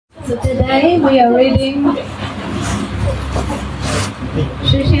So today we are reading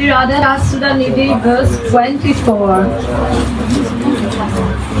Shri Radha Sudhanidhi, verse 24.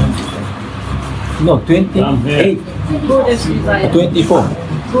 No, 28. Buddhist desire. 24.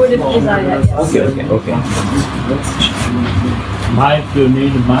 Buddhist desire, yes. Okay. Mic, you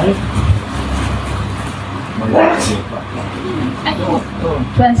need mic?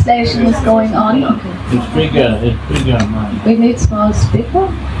 Translation is going on. Okay. It's bigger, mic. We need small speaker.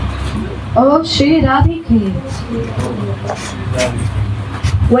 Oh Shri Radhika,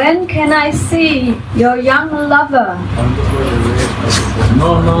 when can I see your young lover?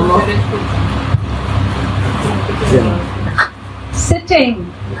 No.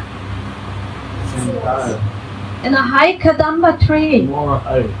 Sitting in a high kadamba tree. More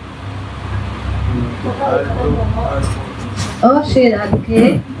high. Oh Shri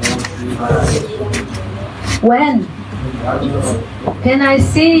Radhika, when can I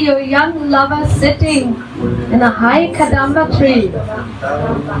see your young lover sitting in a high kadamba tree,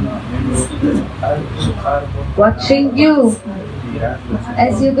 watching you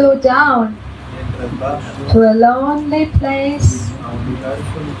as you go down to a lonely place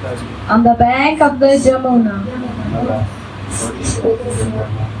on the bank of the Jamuna,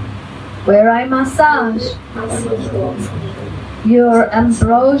 where I massage your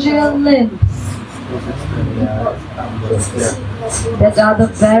ambrosial limbs that are the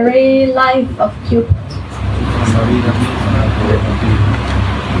very life of Cupid.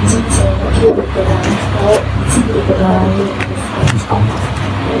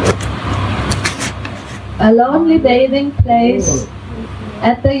 A lonely bathing place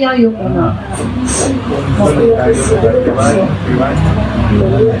at the Yamuna.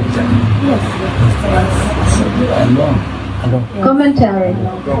 Commentary.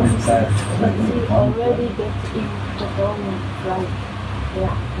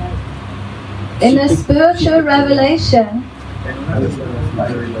 In a spiritual revelation,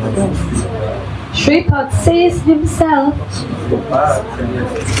 Shripad sees himself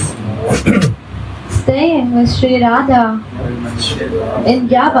staying with Sri Radha in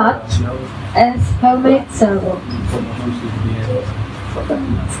Yavat as her maidservant.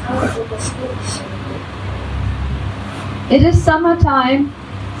 It is summertime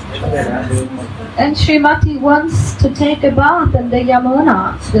and Srimati wants to take a bath in the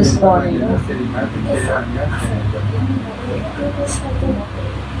Yamuna this morning.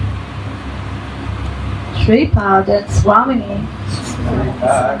 Shripad and Swamini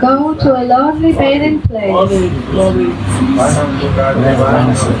go to a lonely bathing place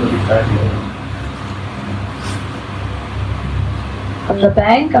on the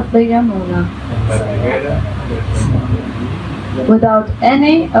bank of the Yamuna without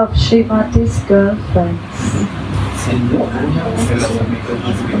any of Srimati's girlfriends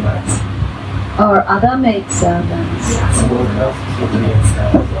or other maidservants.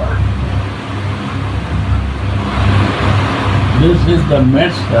 This is the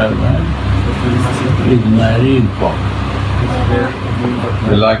maidservant is married for.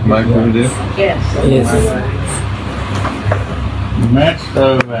 You like my video? Yes.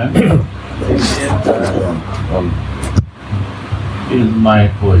 Maidservant is my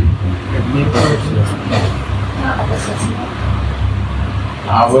position.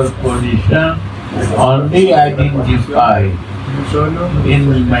 Our position only identified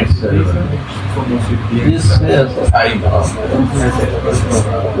in maidservant. This is I of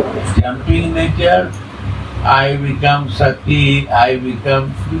jumping nature. I become Sakti, I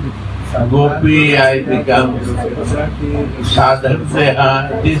become Gopi, I become Sadhak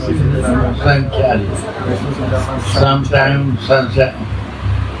Deha. This is Sanchari. Sometimes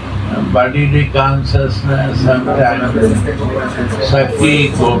bodily consciousness, sometimes Sakti,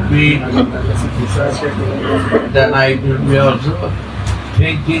 Gopi. Then I will be also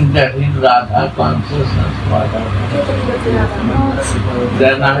thinking that in Radha consciousness,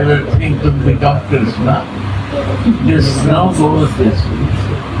 then I will think to become Krishna. This now goes this way.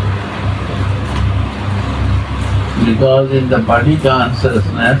 Because in the body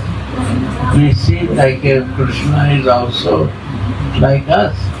consciousness, we see like a Krishna is also like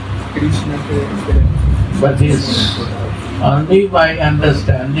us. But it's only by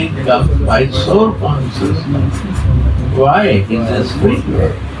understanding comes by soul consciousness. Why? He's a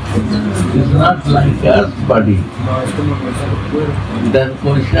spirit. He's not like us body. Then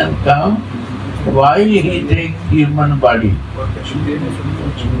question comes, why he takes human body?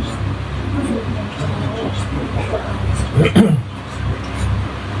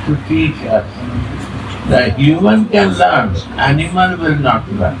 To teach us that human can learn, animal will not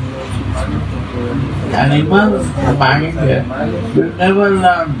learn. animal mind will never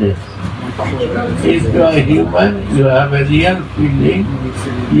learn this. If you are human, you have a real feeling,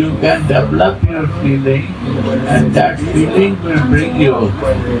 you can develop your feeling, and that feeling will bring you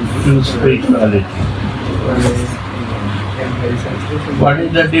to spirituality. What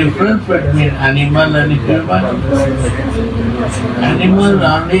is the difference between animal and human? Animals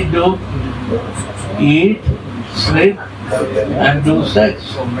only do eat, sleep, and do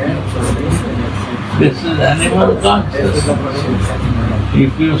sex. This is animal consciousness.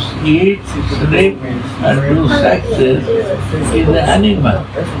 If you eat, sleep, and do sex, is an animal.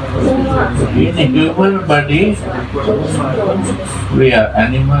 In a human body, we are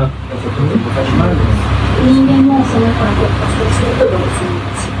animal.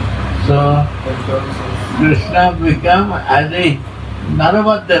 So, Krishna become as a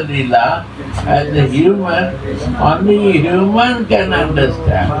Narvata Lila, as a human, only a human can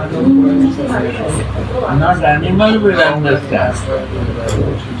understand. Not animal will understand.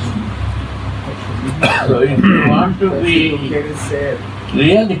 So if you want to be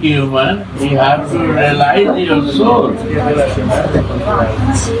real human, you have to realize your soul.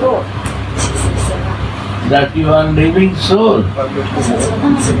 That you are living soul.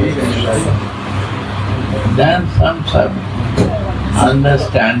 Then some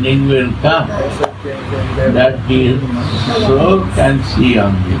understanding will come that his soul can see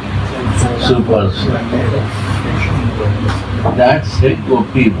only super soul. That's a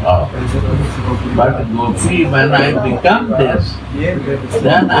gopi bhav. But gopi, when I become this,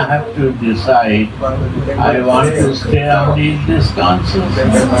 then I have to decide I want to stay only in this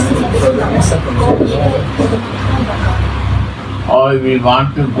consciousness, or we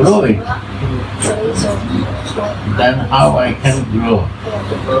want to grow it. Then how I can grow?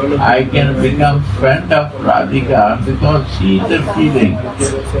 I can become friend of Radhika because she is the feeling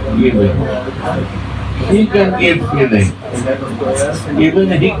giving. She can give feeling.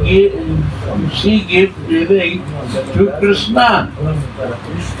 She gives feeling to Krishna.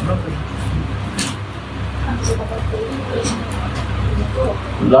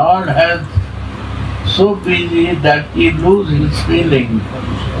 Lord has so busy that he loses his feeling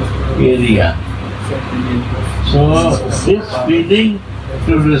area. So this feeling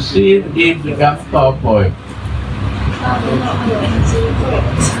to receive, he becomes cowboy.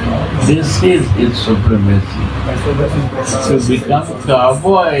 This is his supremacy. To become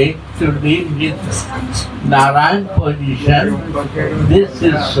cowboy, to leave his Narayan position, this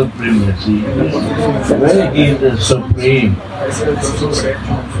is supremacy. Where he is the supreme.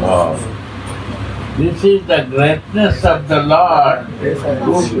 This is the greatness of the Lord,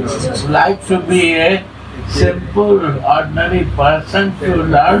 who like to be a simple, ordinary person to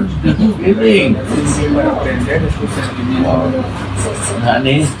learn this feeling. And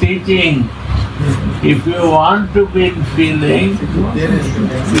he is teaching, if you want to be in feeling,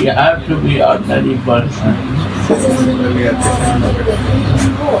 you have to be ordinary person.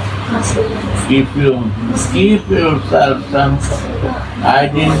 If you keep yourself some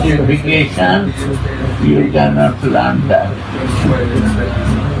identification, you cannot learn that.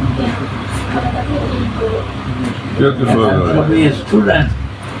 You have to be a student.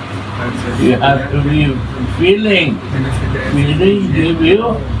 You have to be feeling. Feeling give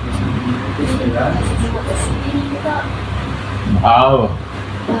you bhav.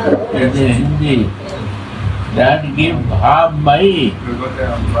 In Hindi, that give bhavmai.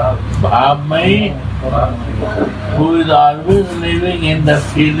 Bhavmai, who is always living in the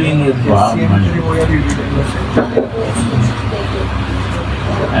feeling, is bhavmai.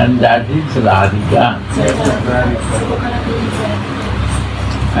 And that is Radhika.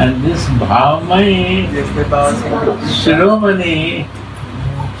 And this bhavmai, Shiromani,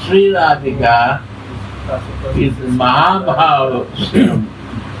 Sri Radhika, is Mahabhav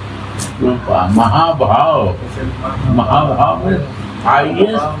Rupa. Mahabhav. Mahabhav is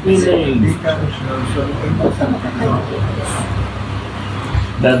highest feeling.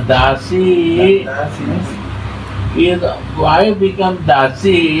 The Dasi is why become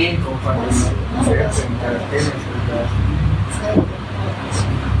Dasi?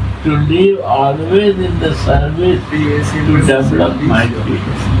 To live always in the service to develop my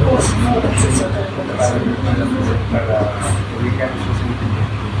feelings.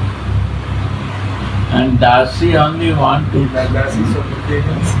 And Dasi only want to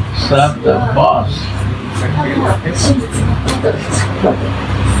serve the boss.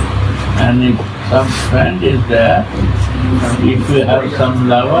 And if some friend is there, if you have some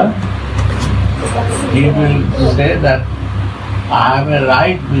lover, he will say that I have a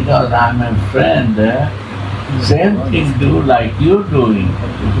right because I am a friend Same thing do like you're doing.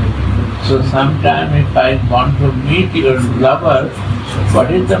 So sometime if I want to meet your lover,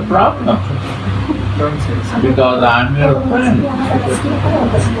 what is the problem? Because I'm your friend.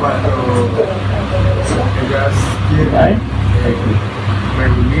 Right?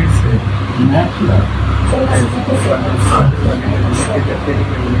 Natural.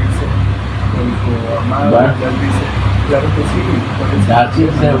 But that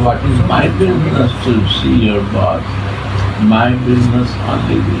is what is my business to see your boss. My business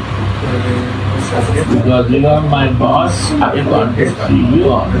only. Because you are my boss, I want to see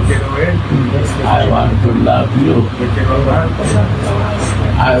you on. I want to love you.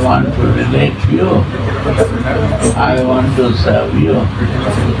 I want to relate to you. I want to serve you.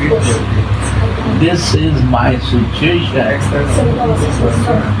 This is my situation.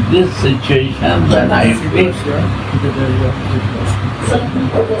 This situation when I fix,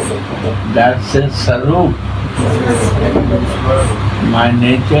 that's a sarup. My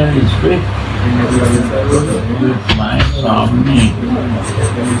nature is fixed with my Swami.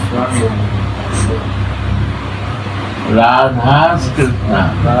 Radha's Krishna.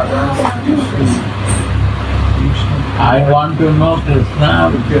 I want to know Krishna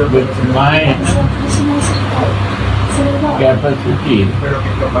with my capacity,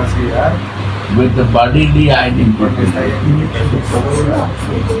 with the bodily identity.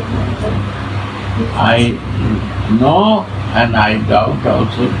 I know and I doubt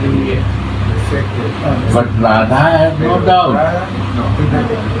also create. But Radha has no doubt.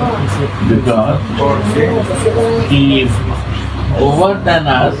 Because she is over than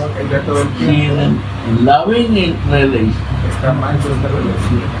us, she is in loving relation,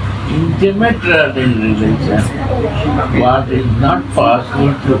 intimate relation. What is not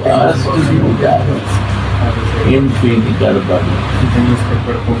possible to us to do that in physical body.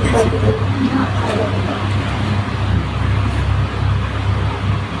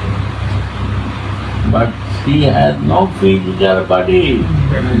 But she has no physical body.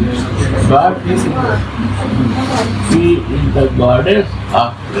 But she is the goddess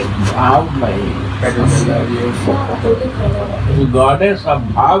of Bhava. The goddess of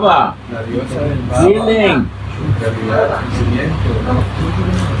Bhava, feeling.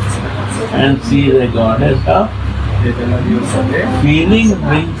 And she is the goddess of feeling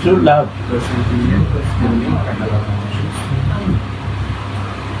brings to love.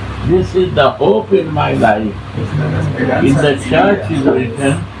 This is the hope in my life. In the church is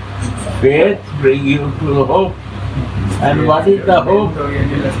written, faith brings you to hope. And what is the hope?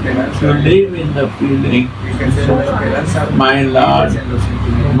 To live in the feeling, my Lord,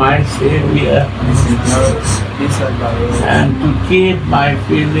 my Savior, and to keep my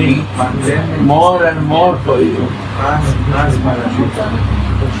feeling more and more for you.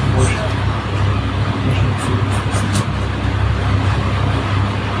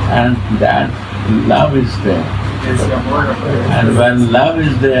 And that love is there. And when love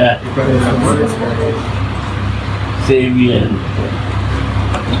is there, Savior.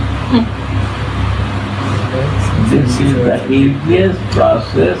 This is the easiest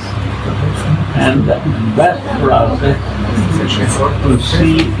process and the best process to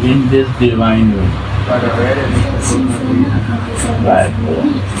see in this divine way. Right.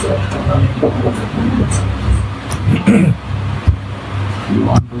 You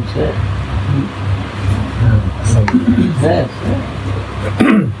want to say? Yes.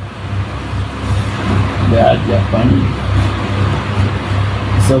 They are Japanese.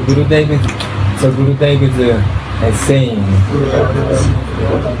 So Gurudev is saying,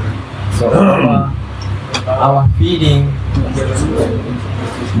 so our feeling,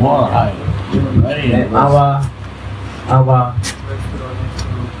 more high, very our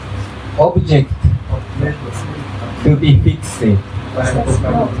object to be fixed.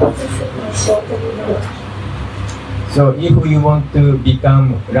 So if you want to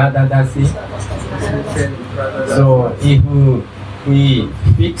become Radha Dasi, so if we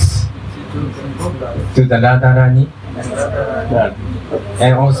fix to the Radharani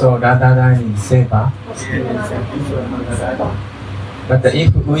and also Radharani Seva, but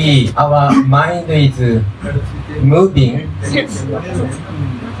if our mind is moving,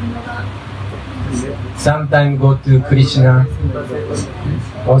 sometimes go to Krishna,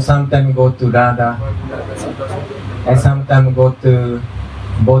 or sometimes go to Radha, and sometimes go to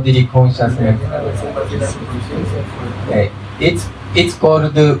bodily consciousness. It's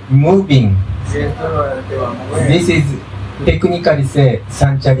called moving. This is technically say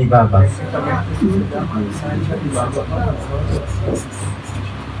Sanchari Baba.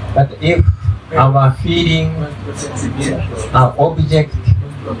 But if our feeling, our object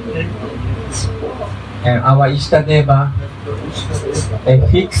And our Ishtadeva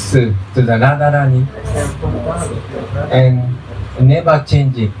fix to the Radharani and never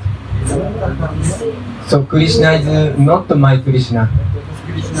change it. So Krishna is not my Krishna.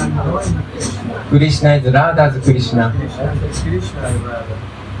 Krishna is Radha's Krishna.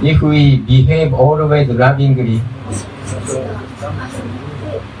 If we behave always lovingly,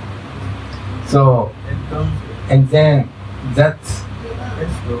 so, and then that's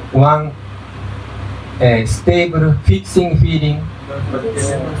one stable, fixing feeling.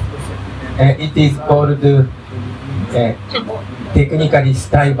 It is called technically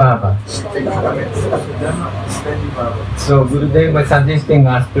Sthai Bhava. So Gurudev was suggesting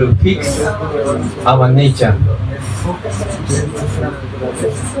us to fix our nature.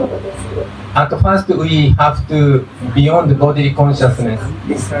 At first we have to beyond bodily consciousness.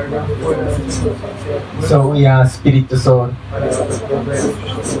 So we are spirit soul.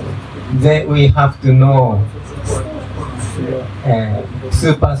 Then we have to know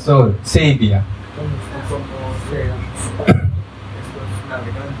super soul, savior.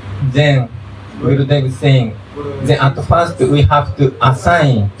 Then Gurudev is saying, then at first we have to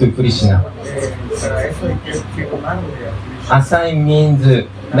assign to Krishna. Assign means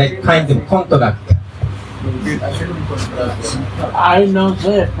like kind of contract. I know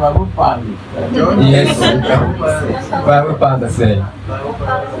say Prabhupada. Yes, Prabhupada say.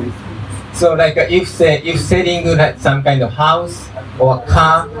 So like if selling like some kind of house or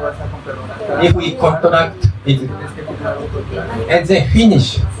car, if we contract it and then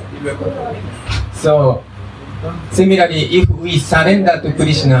finish. So similarly, if we surrender to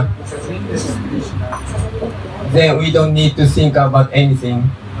Krishna, then we don't need to think about anything.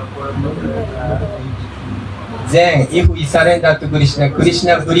 Then if we surrender to Krishna,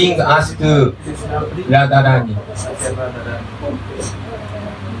 Krishna brings us to Radharani.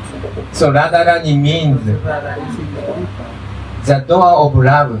 So Radharani means the door of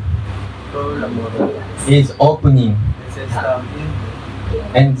love is opening.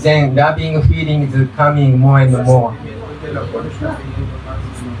 And then loving feelings coming more and more.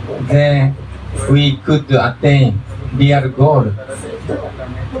 Then we could attain real goal.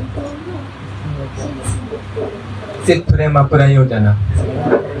 It's prema prayojana.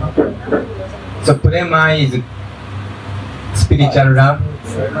 So prema is spiritual love,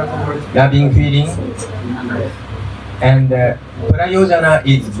 loving feeling, and prayojana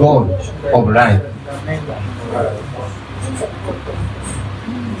is goal of life.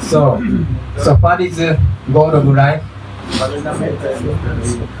 So what is the goal of life?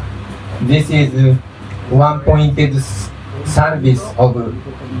 This is one-pointed service of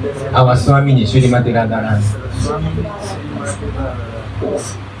our Swamini Srimati Radharani.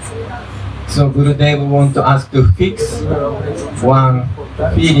 So Gurudev wants us to fix one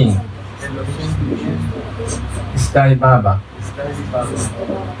feeling, Sthai Bhava.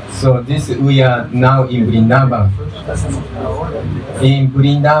 So this we are now in Vrindavan. In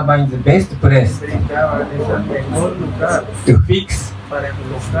Vrindavan is the best place to fix,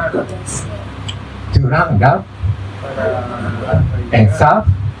 to run love, and serve,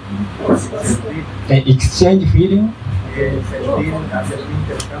 and exchange feeling.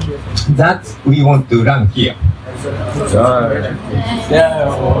 That we want to run here.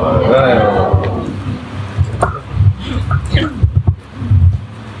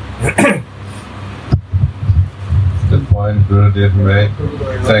 The point Gurudev made,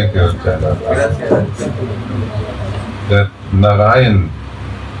 thank you, Jana, that Narayan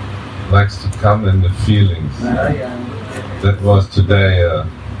likes to come in the feelings. That was today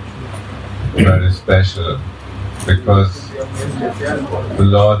very special, because the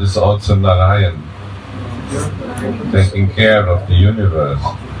Lord is also Narayan, taking care of the universe.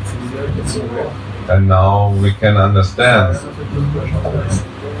 And now we can understand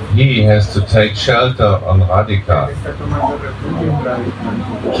he has to take shelter on Radhika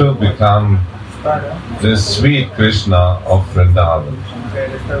to become the sweet Krishna of Vrindavan.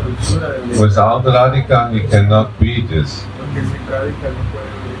 Without Radhika he cannot be this.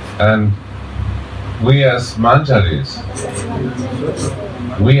 And we as Manjaris,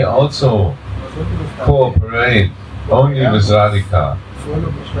 we also cooperate only with Radhika.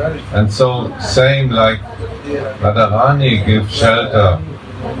 And so, same like Radharani gives shelter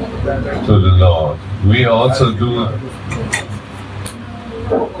to the Lord, we also do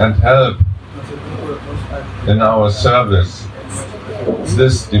and help in our service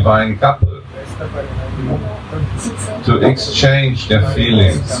this divine couple to exchange their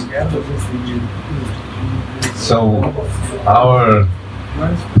feelings. So our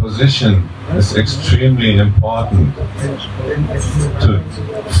position is extremely important to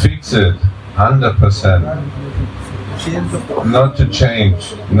fix it 100%. Not to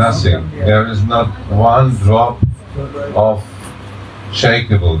change, nothing. There is not one drop of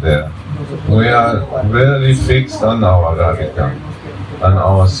shakeable there. We are really fixed on our Radhika, on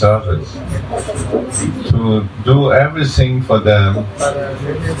our service, to do everything for them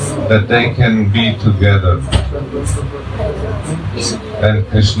that they can be together. And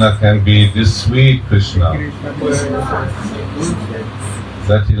Krishna can be this sweet Krishna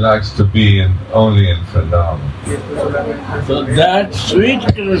that he likes to be in, only in Vrindavan. So that sweet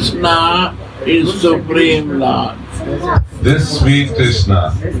Krishna is Supreme Lord. This sweet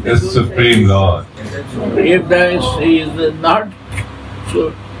Krishna is Supreme Lord. If there is not,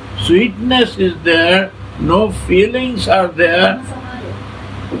 so sweetness is there, no feelings are there,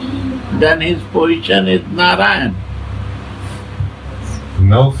 then his position is Narayan.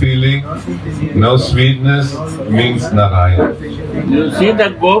 No feeling, no sweetness means Narayan. You see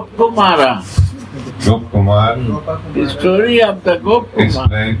the Gopkumara, Gopkumar, the story of the Gopkumara.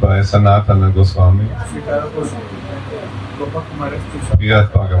 explained by Sanatana Goswami.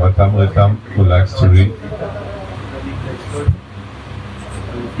 Srimad Bhagavatamritam, who likes to read.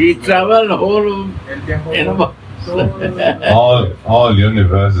 He travelled whole, All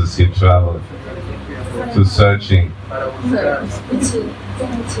universes he traveled to searching.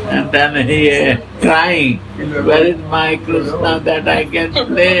 and then he crying, where is my Krishna that I can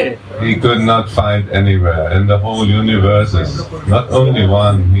play? He could not find anywhere in the whole universes, not only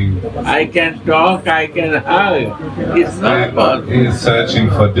one. I can talk, I can hug. It's not possible. He is searching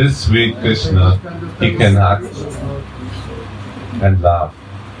for this sweet Krishna he can hug and love.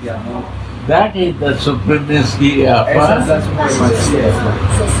 That is the supremacy of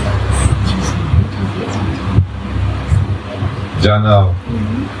Jana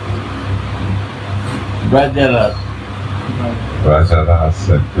Brajaras.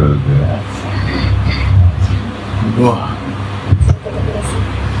 Rajarasa Gurudeva. Go on.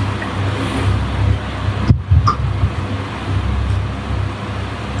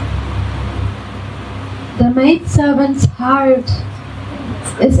 The maidservant's heart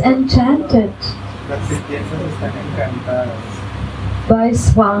is enchanted by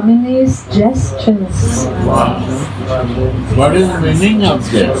Swamini's gestures. Wow. What is the meaning of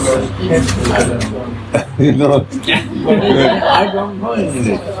this? You know, I don't know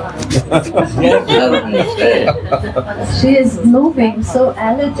English. Yes, say. She is moving so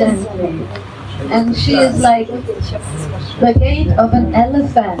elegantly, and she is like the gait of an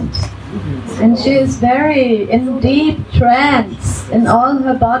elephant. And she is very in deep trance, and all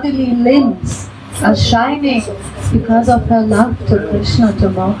her bodily limbs are shining because of her love to Krishna, to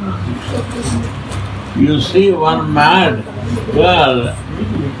Mohan. You see one mad girl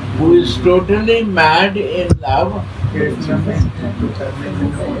who is totally mad in love.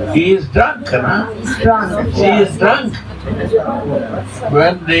 He is drunk, huh? Drunk. She is drunk.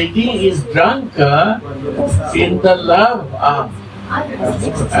 When lady is drunk in the love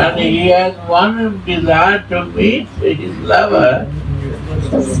and he has one desire to meet his lover,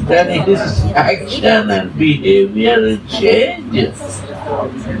 then his action and behavior changes.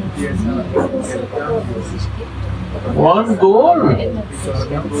 One goal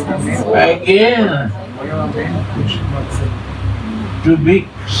again to be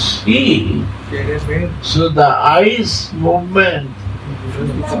seen. So the eyes movement,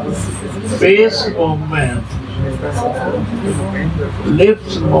 face movement,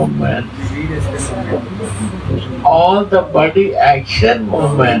 lips movement, all the body action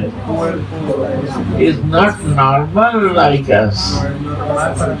movement is not normal like us.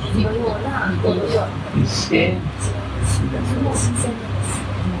 You see?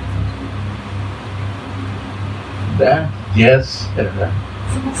 That yes,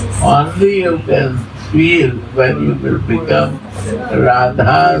 only you can feel when you will become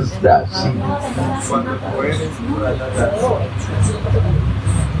Radha's Dasi.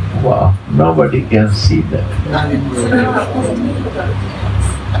 Wow, nobody can see that.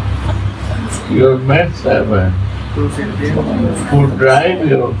 Your maid servant who drive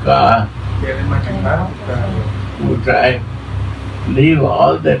your car, who drive, live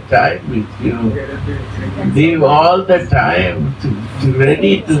all the time with you, live all the time to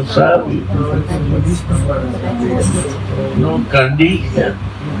ready to serve you. No condition,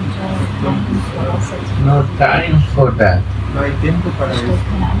 no time for that.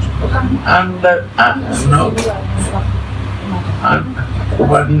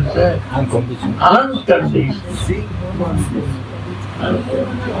 What do you say? Unconditional. Unconditional.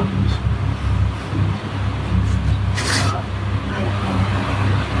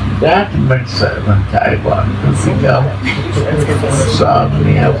 That maidservant I want to become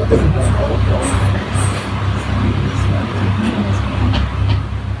Swami of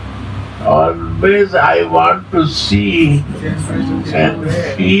always I want to see and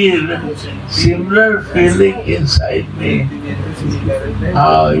feel similar feeling inside me.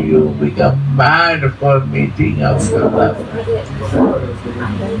 How you become mad for meeting after love.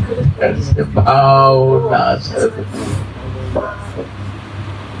 That's the bhavana.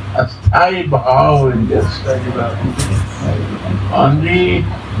 A sthayi bhav in this. Only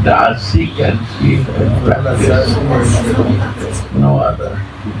Dasi can feel and practice. No other.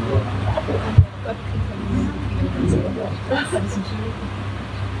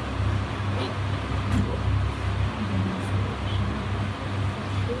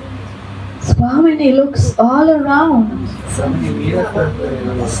 Swamini looks all around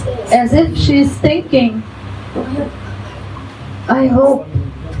as if she's thinking, I hope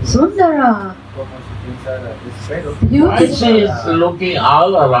Sundara, Why she is looking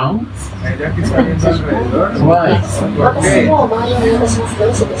all around? Why?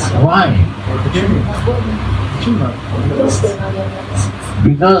 Why?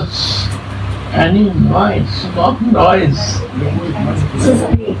 Because any noise, small noise,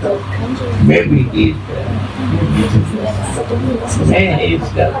 maybe he's coming.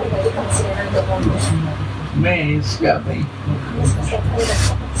 May is coming.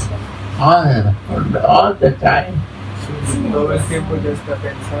 All the time. Todo el tiempo ella está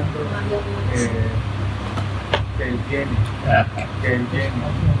pensando que él viene, que él viene,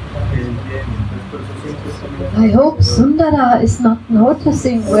 que él viene. Entonces por eso siempre está mirando. I hope Sundara is not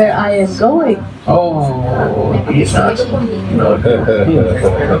noticing where I am going. Oh, he's not.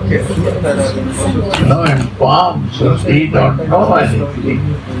 No informed, so he don't know anything.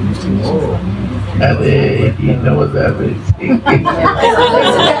 And he knows everything.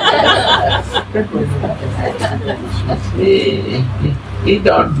 he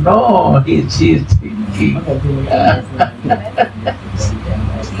don't know, he's thinking.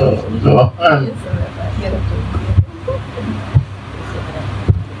 So, go on.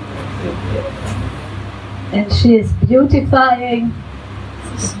 And she is beautifying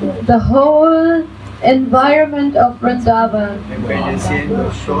the whole environment of Vrindavan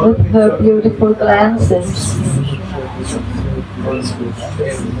with her beautiful glances.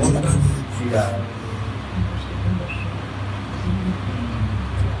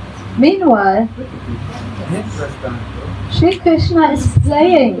 Meanwhile, Sri Krishna is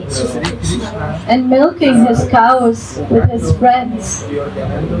playing and milking his cows with his friends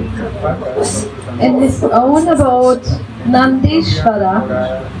in his own abode,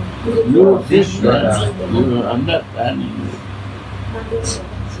 Nandishvara. You understand?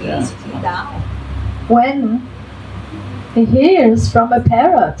 Yeah. When he hears from a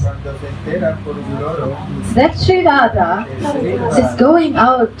parrot that Sri Radha is going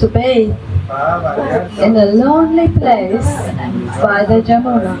out to bathe in a lonely place by the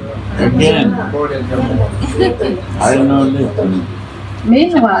Jamuna. Again, I know this.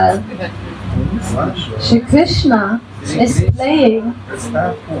 Meanwhile, Shri Krishna is playing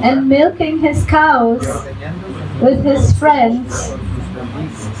and milking his cows with his friends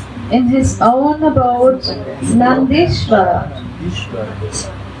in his own abode, Nandishvara.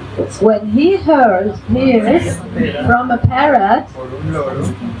 When he hears from a parrot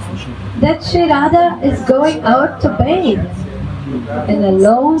that Sri Radha is going out to bathe in a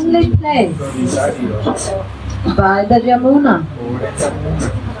lonely place by the Jamuna,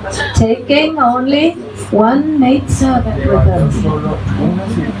 taking only one maidservant with her.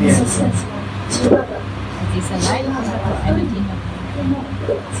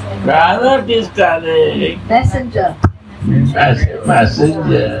 Radha is coming. Messenger.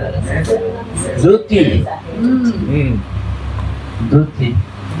 Messenger. Duti. Duti.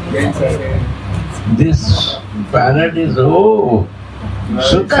 This parrot is,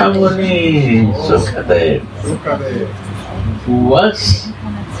 Sukhamuni, Sukhadev, who was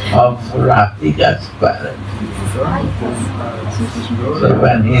of Radhika's parrot. So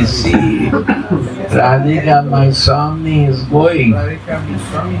when he sees Radhika, my Swami is going to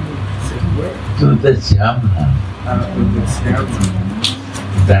the Jamuna,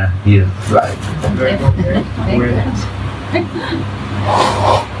 then he is right.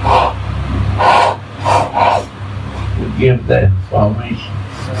 To give the information.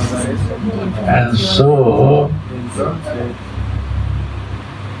 And so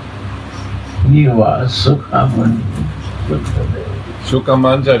he was Sukhamuni.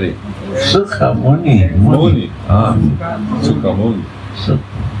 Sukhamanjari. Sukhamuni. Muni. Sukhamuni.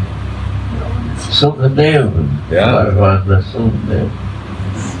 Sukhadev. Yeah. Was the Sukhadev.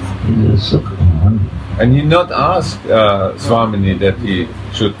 It is Sukha only. And you not ask Swamini that he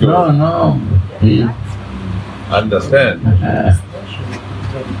should go? No, he Understand?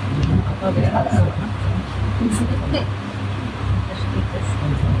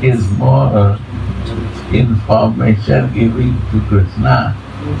 is more information giving to Krishna.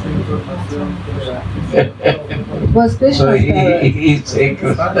 It was Krishna's So parrot. he say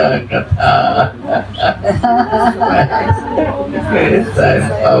Krishna Katha. Krishna is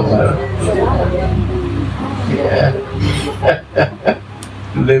power. Yeah.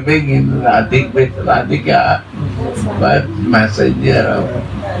 Living in Radhika with Radhika, but messenger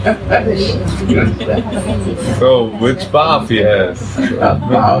of Krishna. So, which path he has?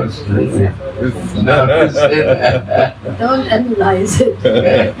 House living. Don't analyze it.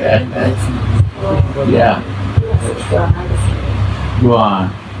 Yeah. Go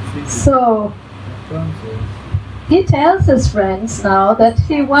on. So, he tells his friends now that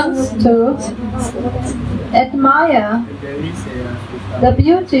he wants to admire the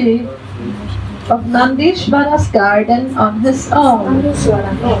beauty of Nandishvara's garden on his own.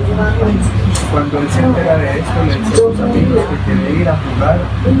 Cuando él se entera de esto, le dice a sus amigos que quiere ir a jugar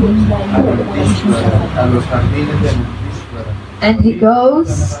a los jardines de Nandishvara. And he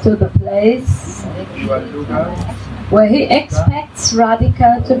goes to the place Y va al lugar where he expects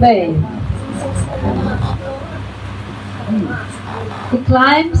Radhika to bathe. He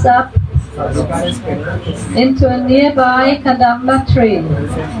climbs up al lugar espectacular. into a nearby kadamba tree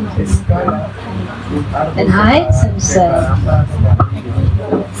Escala un árbol and hides himself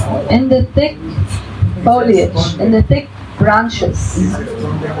in the thick foliage, in the thick branches. se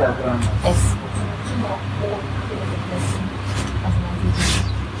esconde en las ramas.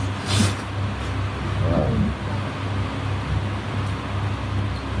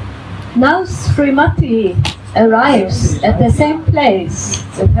 Now Srimati arrives at the same place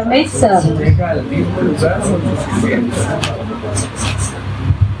with her maidservant. Llega al mismo lugar con sus sirvientes.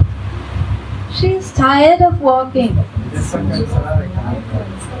 She is tired of walking Está cansada de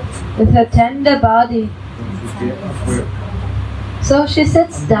caminar with her tender body, con sus piernas fuertes. so she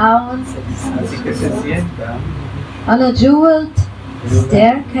sits down Así que se sienta on a jeweled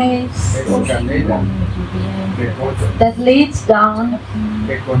staircase escalera de joyas that leads down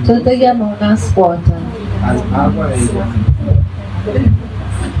que to conduce the Yamuna's water. al agua de ella.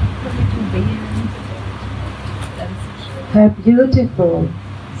 Her beautiful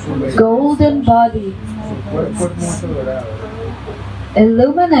Su belleza, golden body su cuerpo hermoso dorado,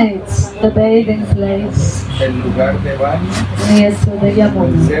 illuminates the bathing place el lugar de baño near to the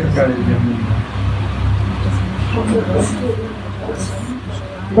Yamuna. cerca del Yamuna.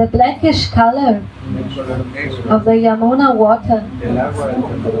 The blackish color El color negro of the Yamuna water del agua del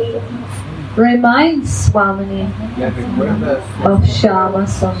Yamuna reminds Swamini le recuerda of Shama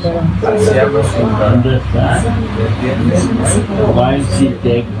Sundara. a Shama Sundara. Understand ¿Entiendes? why she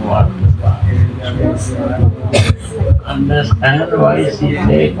take water bath. Understand why she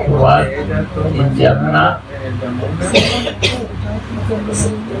take water in Jamuna?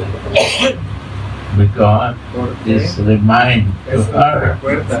 Because this remind to her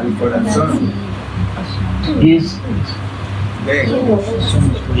Recuerda el corazón is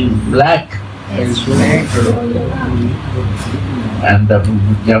black es negro and the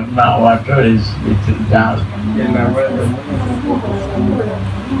Jamuna water is little dark. y el agua del Yamuna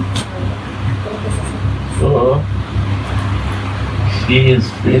So she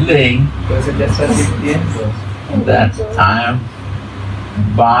is feeling entonces ya está sintiendo that I am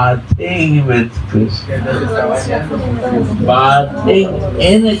bathing with Krishna, que ella se está bañando con Cristo, bathing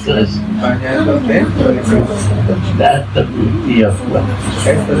in Krishna. bañando dentro de Cristo. That's the beauty of life.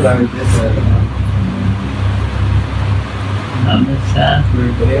 Esta es la belleza del amor. Understand? ¿Lo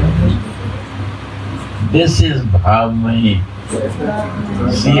entiendes? This is Bhavani.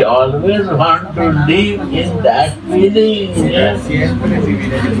 She always want to live in that feeling, yes, Siempre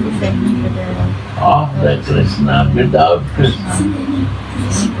vivir en el sentimiento of the Krishna without Krishna.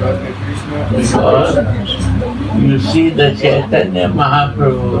 de Krishna. Because you see the Chaitanya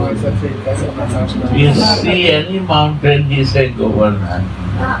Mahaprabhu, Esa Chaitanya Mahaprabhu. you see any mountain, he said Govardhan.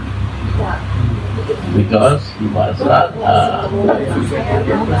 Because he was Radha.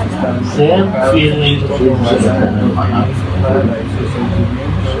 Same feeling with Chaitanya Mahaprabhu.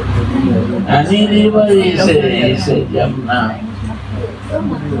 Any river he said Jamuna.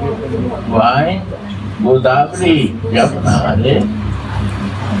 Why? Godavari, Jamuna, right?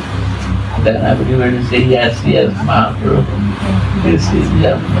 Then everybody say yes, yes, Mahaprabhu. This is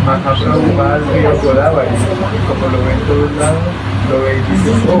Jamuna. Mahaprabhu va al río Godavari, como lo ve en todos lados, lo ve y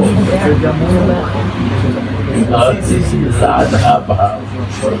dice, oh, este es Yamuna. Because this is Radha Bhav.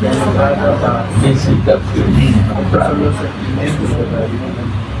 This is the feeling of Radha.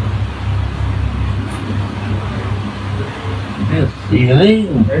 This feeling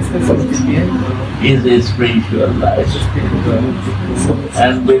is a spiritual life.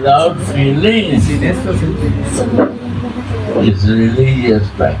 And without feeling, it's religious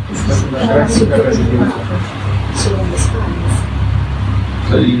practice.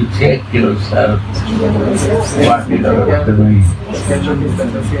 So you check yourself what you are doing.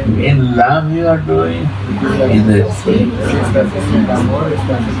 In love you are doing, in the spirit.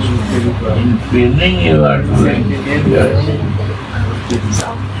 In feeling you are doing, you are doing.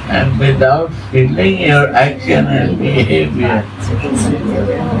 And without feeling your action and behavior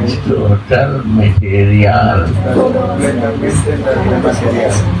is total material.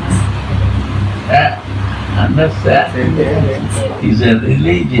 Understand? Is a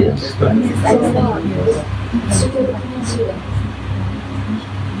religious practice.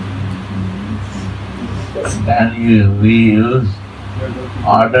 And we use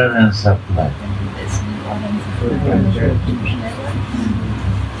order and supply.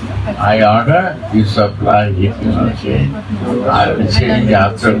 I order, you supply. If you don't change, I will change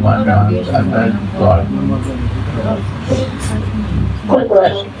after 1 month. And then God.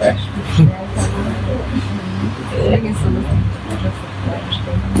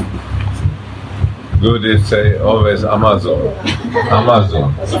 Buddhists say always Amazon.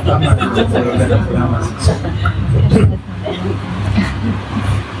 Amazon.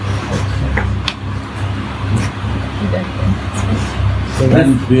 When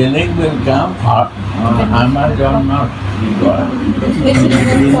feeling will come, Amazon not.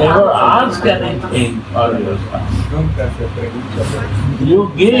 You never ask anything for yourself.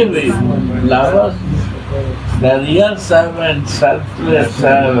 You give it. Lovers, the real servant, selfless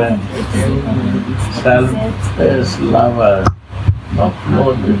servant, selfless lover, no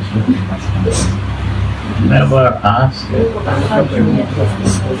floating. Never ask it.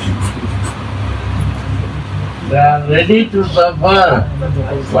 They are ready to suffer.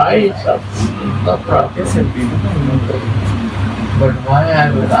 Why suffer? No problem. But why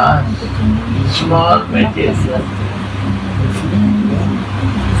I will ask? Small material.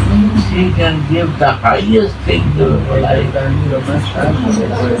 She can give the highest thing to life.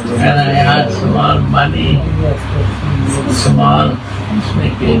 And I ask small money, small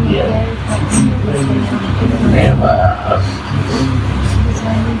material. Never ask.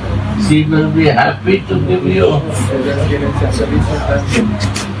 She will be happy to give you.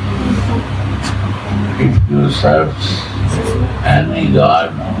 If you serve any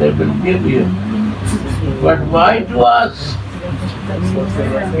god, they will give you. But why to us?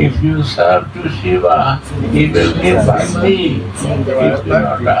 If you serve to Shiva, he will give bhakti. If you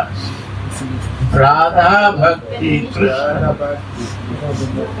not ask. Radha Bhakti Krishna.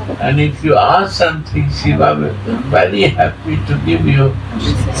 And if you ask something, Shiva will be very happy to give you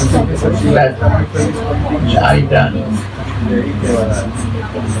that I done.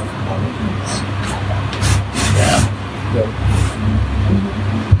 Yeah.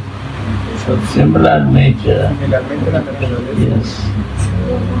 So similar nature. Yes.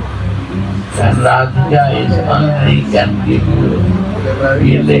 And Radha is only can give you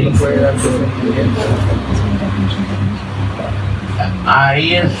feeling.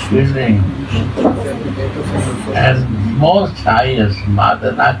 Highest feeling and most highest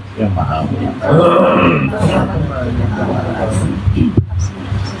Madhanatya Mahamudra.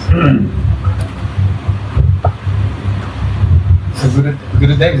 So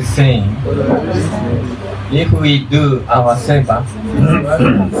Gurudev is saying, if we do our seva,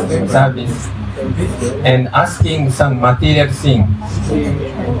 service, and asking some material thing,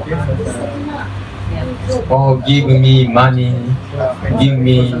 or give me money, give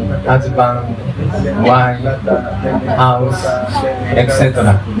me husband, wife, house,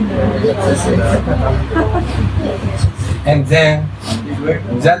 etc. And then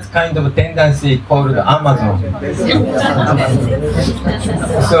that kind of tendency called Amazon.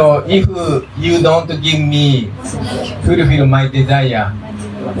 So if you don't give me, fulfill my desire,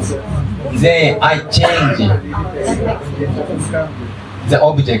 then I change the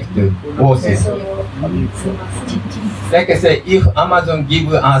object worth. Like I say, if Amazon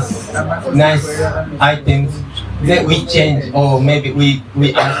give us nice items, then we change, or maybe we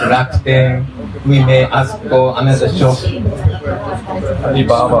ask Rakuten, we may ask for another shop.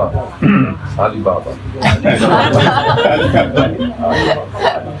 Alibaba. Alibaba.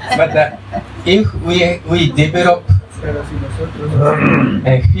 But if we develop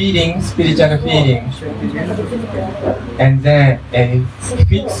a feeling, spiritual feeling, and then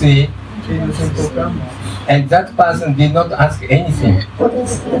fix it And that person did not ask anything.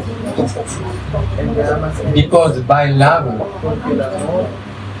 Because by love,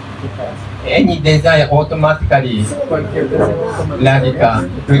 any desire automatically Radhika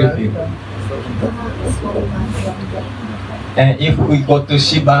fulfilled. And if we go to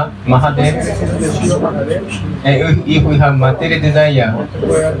Shiva, Mahadev, and if we have material desire,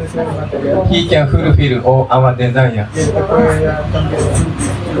 he can fulfill all our desire.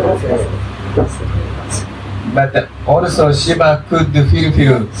 But also Shiva could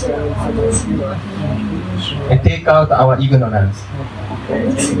fulfill and take out our ignorance.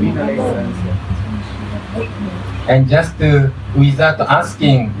 And just without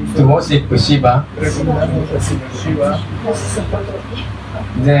asking to worship Shiva,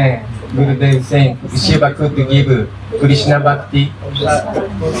 then Gurudev is saying Shiva could give Krishna Bhakti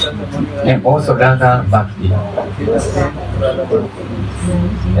and also Radha Bhakti.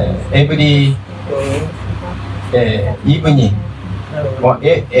 Every evening or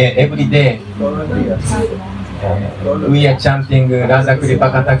every day, we are chanting Radha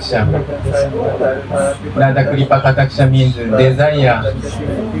Kripa Kataksha. Radha Kripa Kataksha means desire,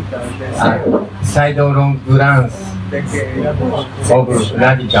 sidelong glance of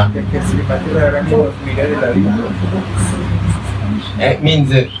Radhika. It means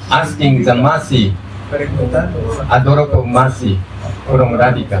asking the mercy, a drop of mercy from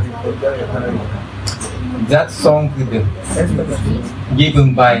Radhika. That song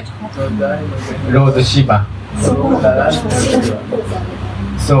given by Lord Shiva.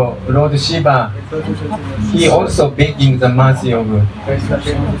 So Lord Shiva, he also begging the mercy of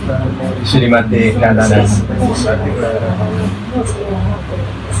Srimati Radharani.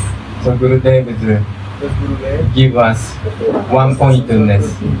 So Gurudev give us one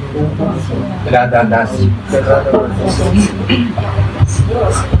pointedness, Radha Dasi.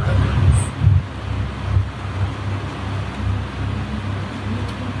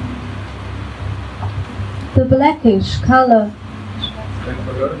 The blackish color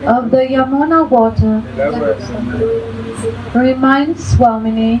of the Yamuna water reminds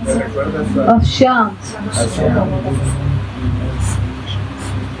Swamini of Shyam.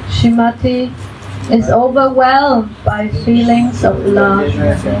 Srimati is overwhelmed by feelings of love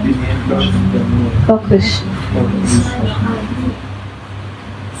for Krishna.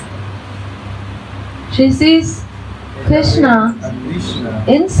 She sees Krishna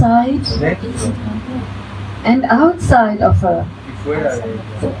inside and outside of her.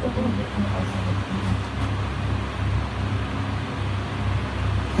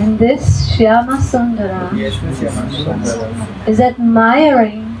 And this Shyama Sundara is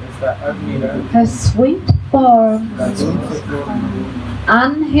admiring her sweet form,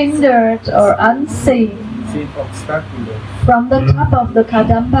 unhindered or unseen, from the top of the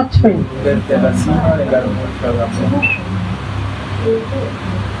Kadamba tree.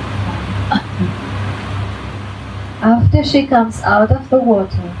 After she comes out of the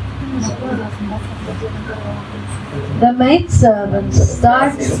water, the maidservant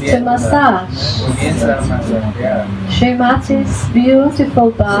starts to massage Srimati's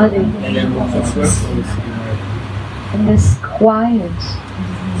beautiful body in this quiet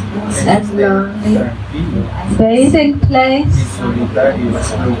and lonely bathing place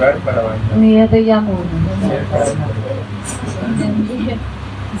near the Yamuna.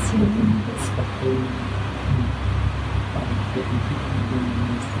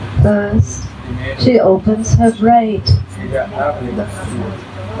 First, she opens her braid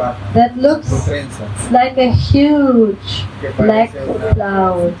that looks like a huge black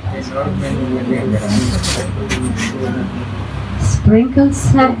cloud, sprinkles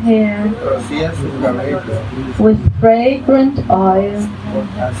her hair with fragrant oil,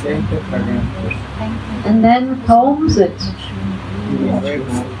 and then combs it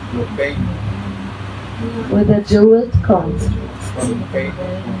with a jeweled comb.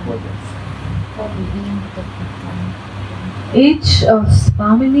 Each of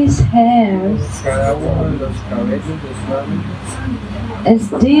Swamini's hairs is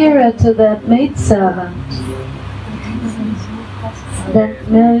dearer to that maidservant than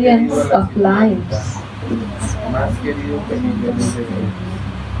millions of lives.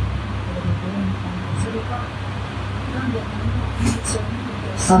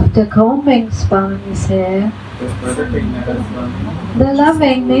 After combing Swamini's hair, the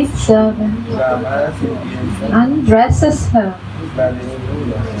loving maidservant undresses her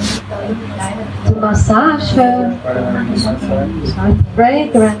to massage her with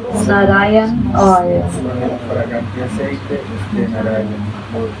fragrant Narayan oil.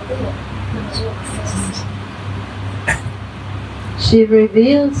 she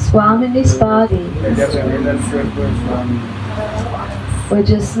revealed Swamini's body, ella revela el cuerpo de Swami, which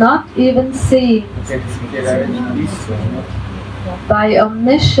is not even seen que ni siquiera es visto, by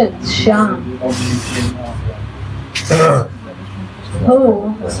omniscient Shyam, omnisciente,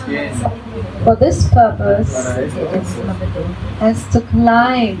 who, quien for this purpose, para esto has to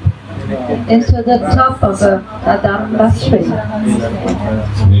climb tiene que into the top of a Kadamba tree.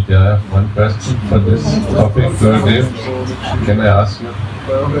 Maybe I have one question for this topic, Gurudev. Can I ask you?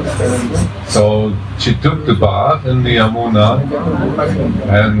 So she took the bath in the Yamuna,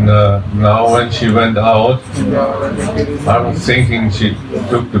 and now when she went out, I was thinking she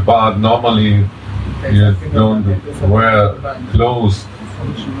took the bath. Normally you don't wear clothes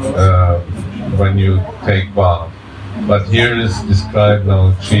when you take bath. But here is described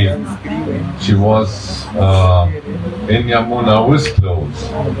now she was in Yamuna with clothes.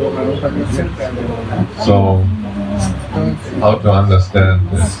 So how to understand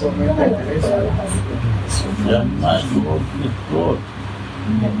this? Jamna goes with clothes.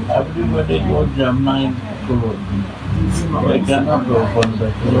 Everybody goes Jamna in clothes. They cannot open the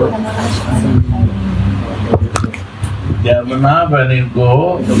clothes. Jamna, when you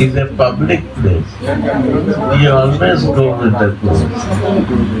go, is a public place. You always go with the clothes.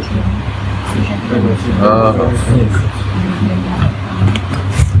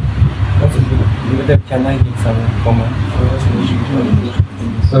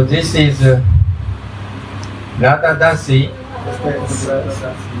 So this is Radha Dasi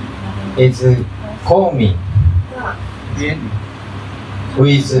is combing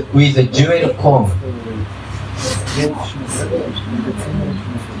with a jewel comb.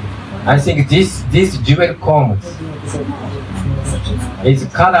 I think this jewel comb its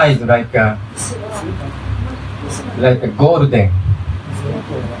color is like a golden.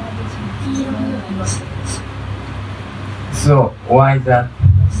 So why that?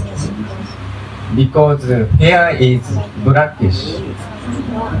 Because hair is blackish.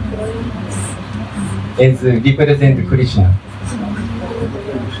 It represents Krishna.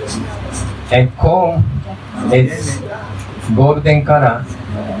 And comb is golden color,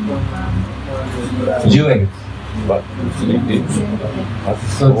 jewels.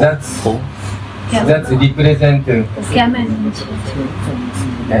 So that's represent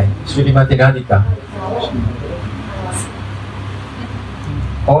Srimati Radhika.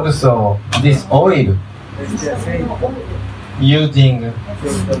 Also, this oil using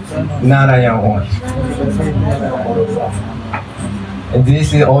Narayan oil. And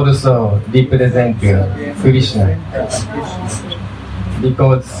this is also represent Krishna.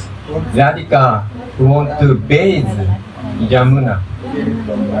 Because Radhika want to bathe Yamuna.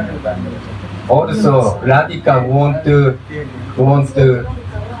 Also, Radhika want to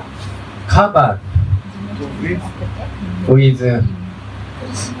cover with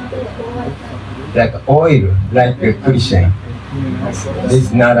like oil, like Krishna.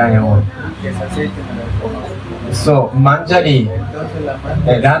 This Narayan oil. So Manjari,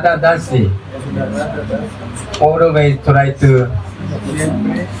 Radha Dasi, always try to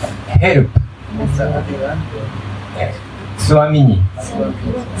help Swamini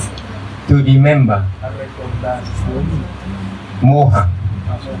to remember Mohan,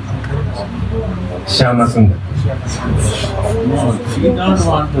 Shyama Sundar. No, she don't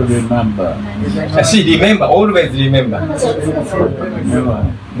want to remember. She remember, always remember.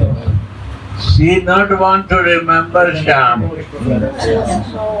 Never. She not want to remember Shyam,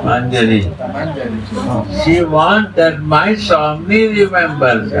 Manjari. She want that my Swami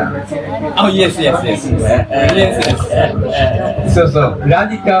remembers Shyam. Oh yes. So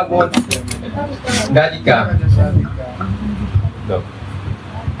Radhika wants No.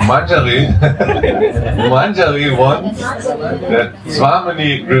 Manjari wants that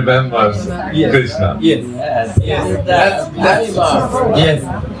Swamini remembers Krishna. yes. That's Yes.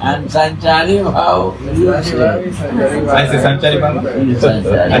 And Sanchari Bhav, you say. I say Sanchari Baba?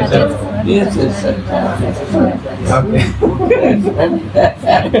 Sanchari. This is Sanchari. Okay.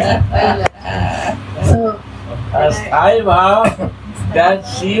 So, Asthai Bhav, that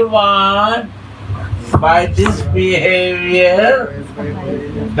she want by this behavior,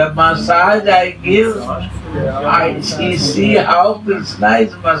 the massage I give, she see how Krishna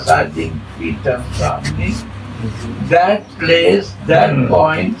is massaging feet of Swami. That place, that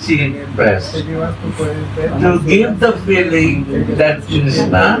point she impressed. To give the feeling that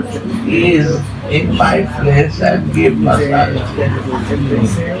Krishna is in my place and give massage.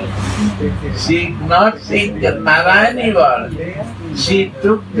 She not seeing the Narayani world. She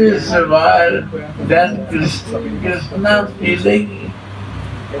took this world, then Krishna feeling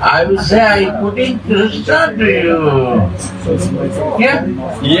I will say I'm putting Krishna to you. Yeah?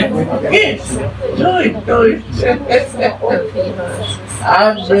 Yeah. Okay. Do it, do it.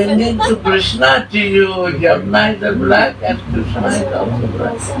 I'm bringing to Krishna to you. Jamuna is the black and Krishna is also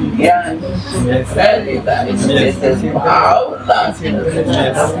black. Yeah. Very nice. This is bhavna.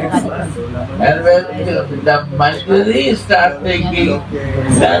 And when the Manjari starts thinking,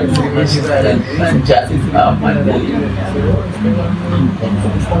 then this is Sanchari Manjari.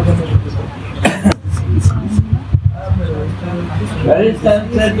 Very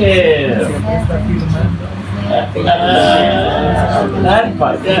sensitive. That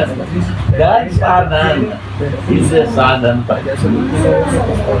bhajan, that sadhan is a sadhan bhajan.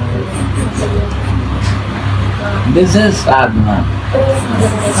 This is sadhana.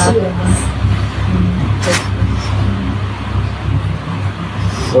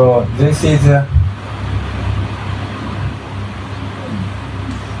 So this is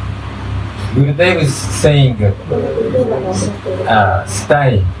Gurudev is saying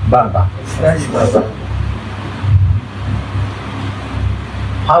stay Baba.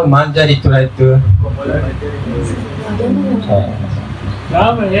 How Manjari tried to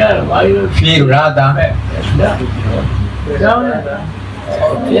Come here, why you feel Radha. Come here.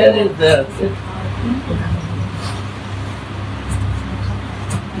 Here is the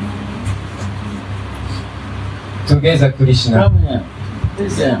Together Krishna come here.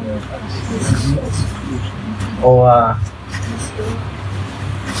 Listen. or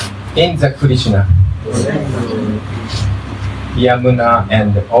in the Krishna, Yamuna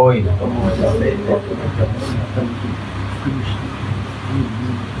and oil.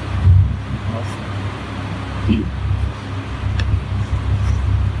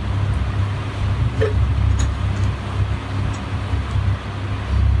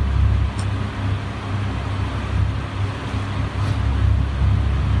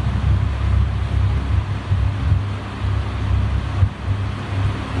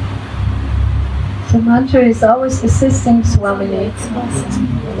 So mantra is always assisting Swamini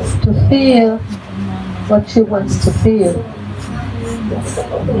to feel what she wants to feel.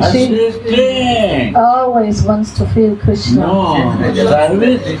 She Assisting. always wants to feel Krishna. No,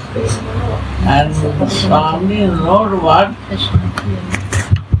 service. And Swami knows what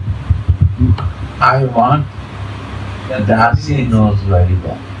I want. Dasi knows very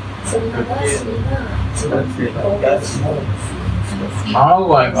well.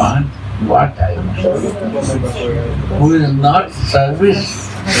 How I want, what I want. Who is not service,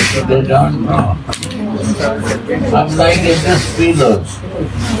 they don't know. I'm like in this pillow.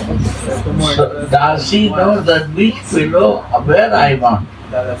 So Dasi knows that which pillow, where I want.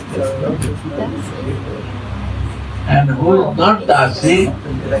 And who is not Dasi,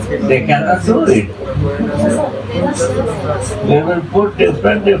 they cannot do it. They will put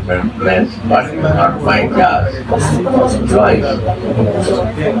different place, but it's not my choice.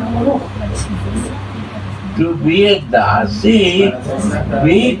 To be a Dasi,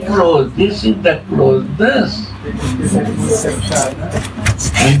 be close. This is the closeness.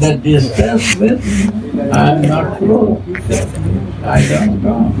 And the distance with, I am not close. I don't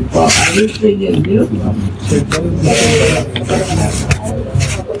know. For everything is new.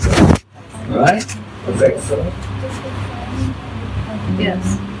 Right?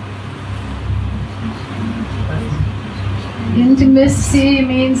 Yes. Intimacy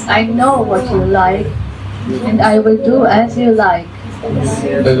means I know what you like and I will do as you like.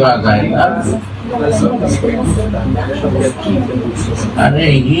 Because I love you. And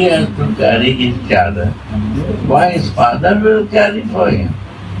he has to carry his chadar. Why his father will carry for him?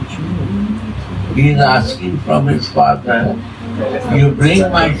 He is asking from his father, you bring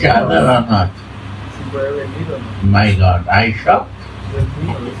my chadar or not? My God, I shocked.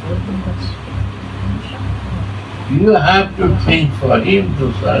 You have to think for him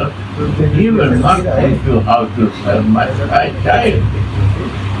to serve. He will not teach you how to serve my child.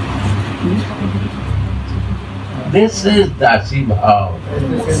 This is Dasi Bhav.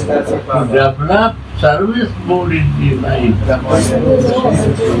 To develop service mode in the life.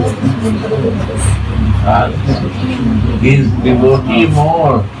 Is devotee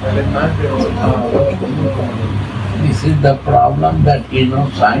more. This is the problem that he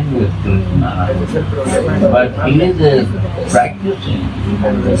knows sign with Krishna. But he is practicing.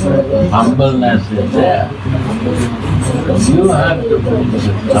 Humbleness is there. You have to practice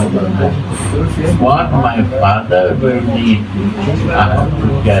humbleness. What my father will need, I have to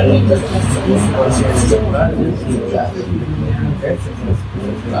carry. This is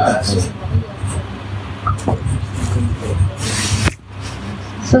Dasi.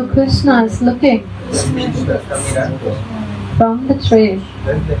 So Krishna is looking from the tree.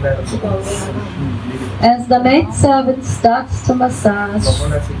 As the maidservant starts to massage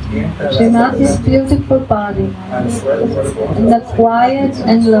Srimati's beautiful body in the quiet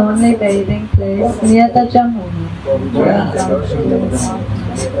and lonely bathing place near the Jamuna.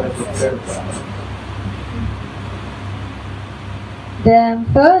 Then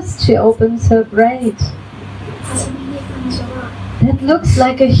first she opens her braid. That looks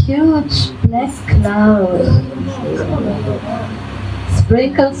like a huge black cloud.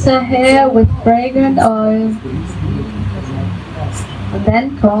 Sprinkles her hair with fragrant oil, and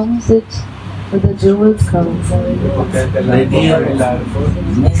then combs it with a jeweled comb.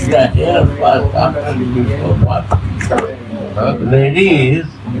 Ladies,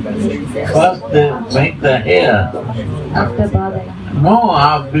 first they make the hair. After bathing.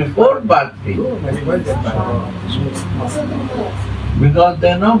 No, before bathing. Because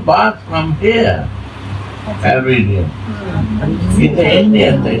they no bath from here every day. In the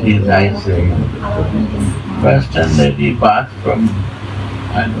Indian ladies, I say. Western lady bath from,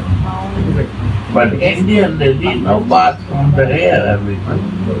 I don't know. But Indian lady no bath from the hair every day.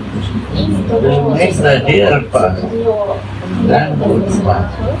 They make the hair first, then go to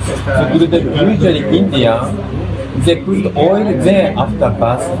bath. Usually in India, they put oil there after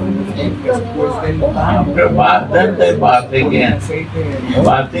bath. After bath, then they bath again.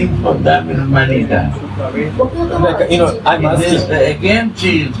 Bathing for them is many times. Like, I'm asking, Again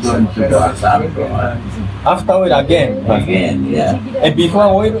she is going to bath after. after oil again? Again, yeah. And before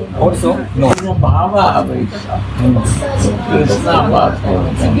oil also? No. Bhava Krishna bath.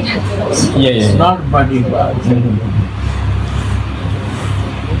 Yeah. Not body bath.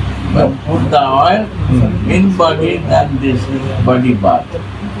 But put the oil in body, then this is body bath.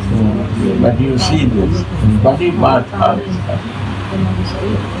 But you see this, body bath hurts.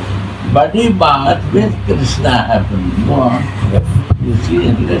 Body bath with Krishna happening. Go on. You see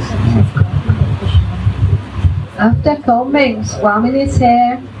in this. After combing Swamini's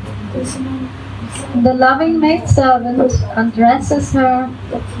hair, the loving maidservant undresses her,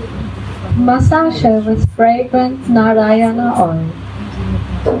 massages her with fragrant Narayana oil.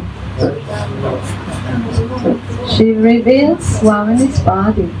 She reveals Swamini's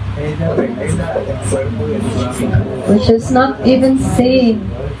body, which is not even seen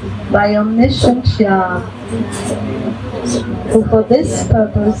by omniscient Shyam, who for this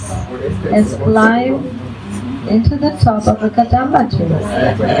purpose has climbed into the top of a kadamba tree.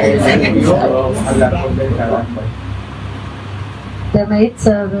 The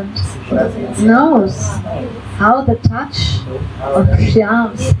maidservant knows how the touch of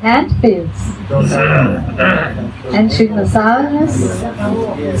Shyam's hand feels, and she massages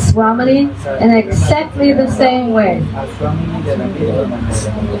Swamini in exactly the same way.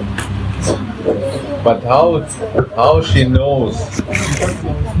 But how she knows,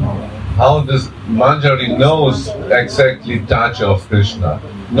 how this Manjari knows exactly touch of Krishna?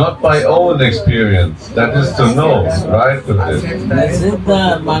 Not by own experience, that is to know, right? This is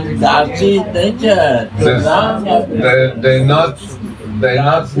the Mandasi nature. They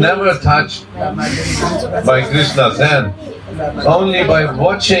not never touched by Krishna's hand. Only by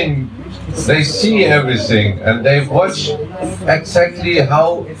watching, they see everything, and they watch exactly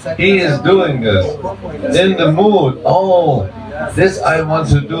how he is doing this. In the mood, oh, this I want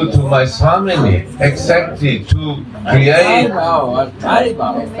to do to my Swamini, exactly to create,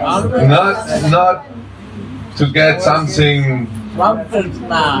 not to get something. No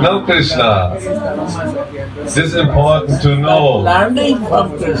Krishna. This is important to know. Learning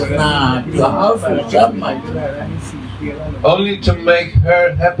from Krishna, how to submit. Only to make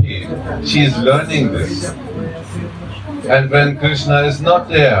her happy. She is learning this. And when Krishna is not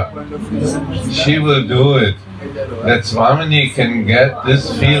there, she will do it. That Swamini can get these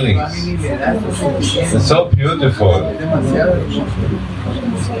feelings. It's so beautiful,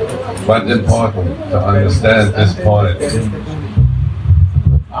 but important to understand this point.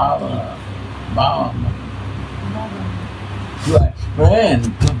 To explain,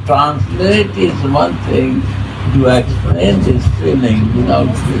 to translate is one thing, to explain this feeling without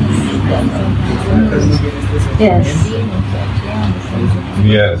feeling you cannot. Yes.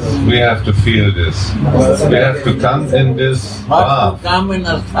 We have to feel this. We have to come in this path. Must come in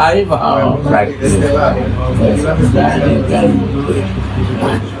a Sai Bhava practice. Then you can do it.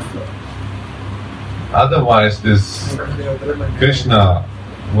 Otherwise this Krishna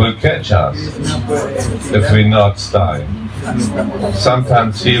will catch us if we not stay.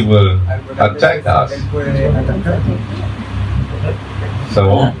 Sometimes he will attack us.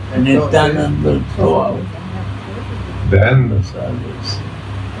 So Nityanand will throw out then the service.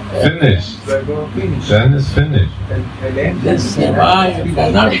 finished. Then it's finished. This seva, you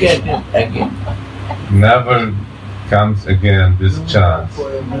cannot get it again. Never comes again this chance.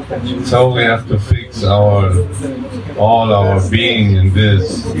 So we have to fix all our being in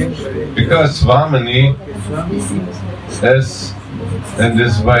this. Because Swamini is in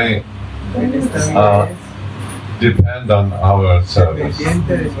this way depend on our service.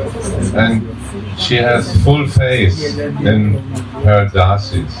 And she has full faith in her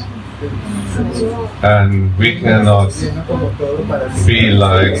dasis. And we cannot be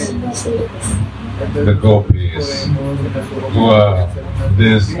like the gopis who are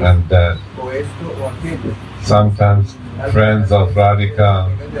this and that. Sometimes friends of Radhika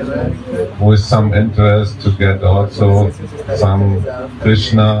with some interest to get also some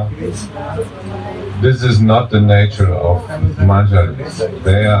Krishna. This is not the nature of Manjaris.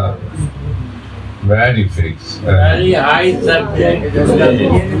 They are very fixed. Very high subject for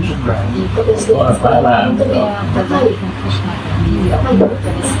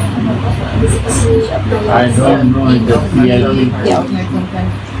I don't know the theory.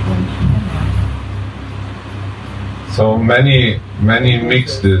 So many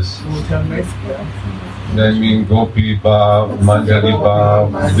mix this. They mean Gopi Bhav, Manjari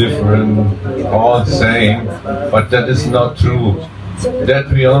Bhav, different, all same, but that is not true. That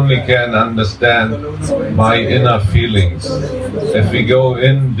we only can understand by inner feelings. If we go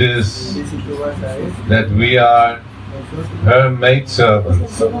in this, that we are her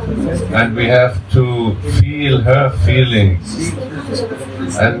maidservants, and we have to feel her feelings,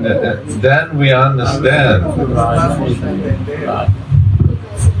 and then we understand.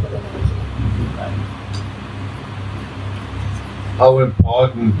 How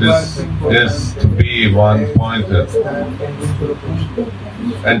important this is to be one-pointed.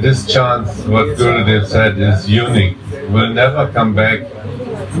 And this chance, what Gurudev said, is unique. Will never come back.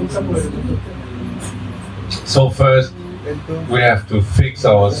 So first, we have to fix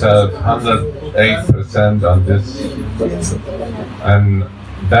ourselves 108% on this, and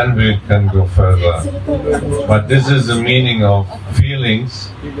then we can go further. But this is the meaning of feelings,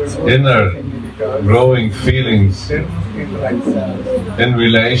 inner growing feelings in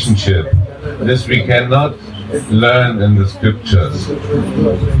relationship. This we cannot learn in the scriptures.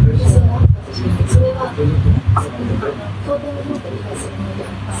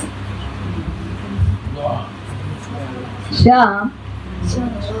 Shyam,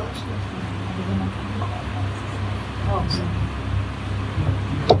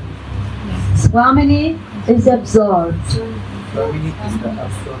 Swamini is absorbed.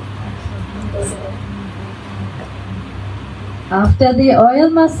 After the oil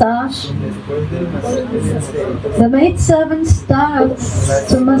massage, the maidservant starts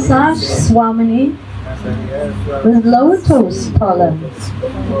to massage Swamini with lotus pollen,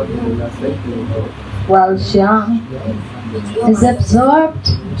 while Shyam is absorbed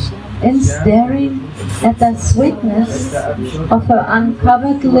in staring at the sweetness of her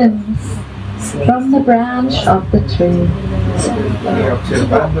uncovered limbs from the branch of the tree.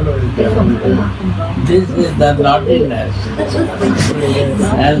 This is the naughtiness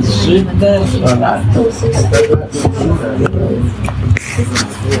and sweetness for us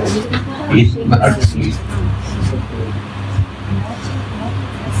is not sweet.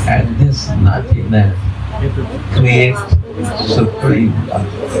 And this naughtiness creates supreme love.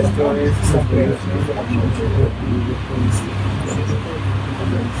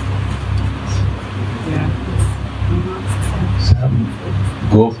 Some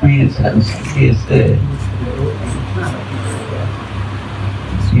gopis and sakhis say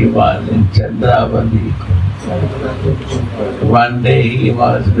he was in Chandravali. One day he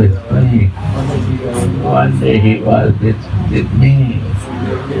was with me, one day he was with me.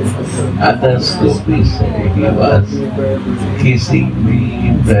 Other gopis say he was kissing me,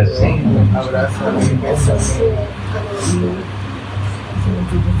 embracing me.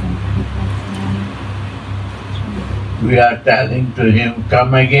 We are telling to him,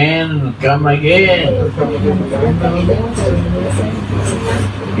 come again, come again.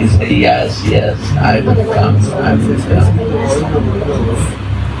 He said, yes, yes, I will come, I will come.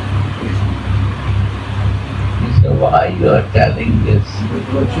 He said, why you are telling this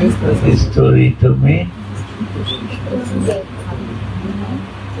story to me?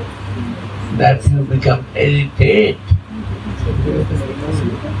 That you become irritated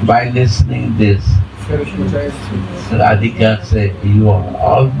by listening this. Radhika said, you are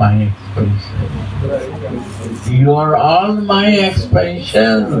all my expansion. You are all my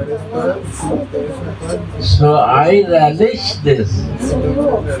expansion. So I relish this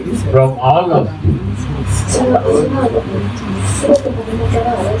from all of you.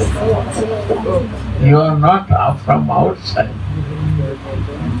 You are not from outside.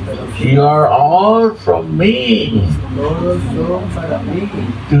 You are all from me.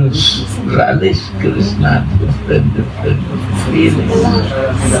 To relish Krishna, different feelings.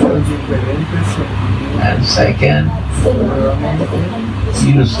 And second,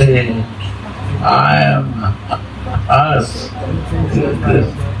 you say, I am us,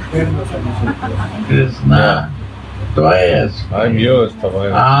 Krishna, twice. I'm yours,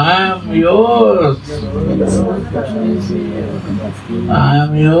 Tavai. I am yours. I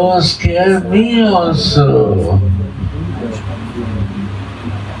am yours, care me also.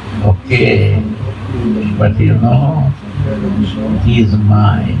 Okay, but you know, he is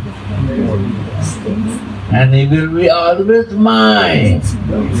mine. And he will be always mine.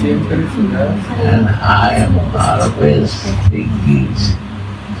 And I am always thinking,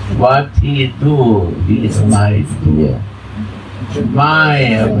 what he do, he is my dear, my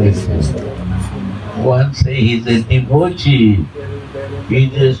everything. One say he's a debauchee,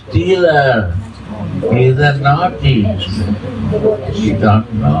 he's a stealer, he's a naughty. You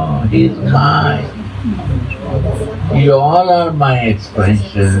don't know, he's mine. You all are my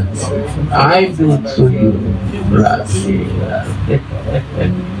expression. I do through you.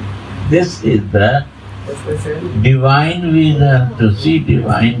 This is the divine vision to see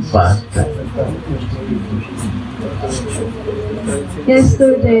divine pastime. Yes,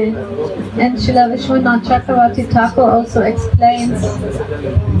 Gurudev. And Srila Vishwanath Chakravarti Thakur also explains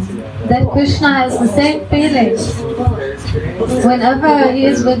that Krishna has the same feeling. Whenever he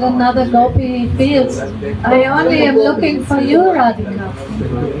is with another gopi, he feels, I only am looking for you, Radhika.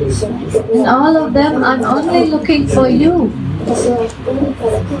 In all of them, I'm only looking for you.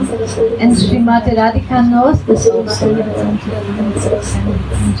 And Srimati Radhika knows this also.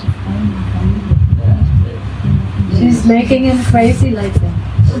 She's making him crazy like that.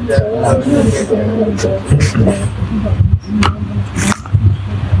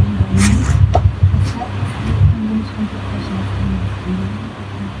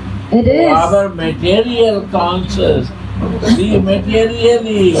 It is. Our material conscious, see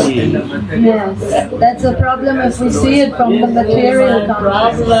materially. Yes, that's a problem if we see it from the material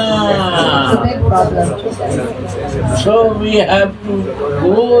consciousness. It's a big problem. So we have to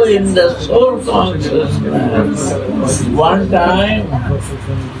go in the soul consciousness. One time,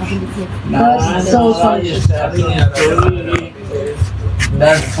 Narayana is telling a story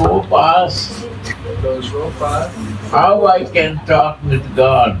that four pass. How I can talk with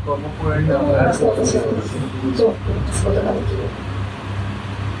God.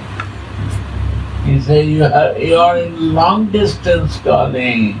 He said, you are in long distance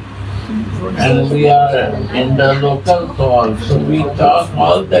calling and we are in the local call, so we talk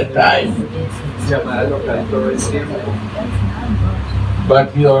all the time.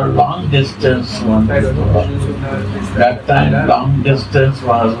 But your long distance one, that time long distance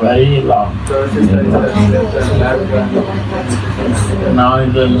was very long. Now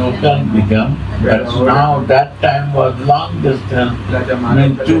is a local become, but now that time was long distance.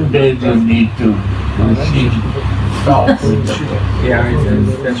 In 2 days you need to receive talk.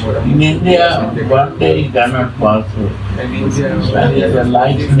 In India, 1 day is not possible. That is a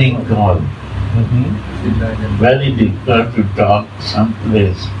lightning call. Very difficult to talk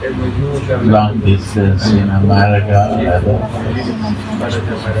someplace long distance in America or other.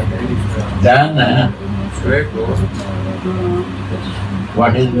 Then,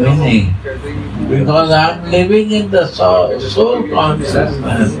 what is meaning? Because I am living in the soul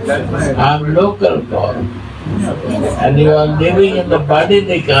consciousness, I am local call. And you are living in the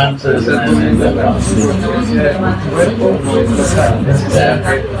bodily consciousness in the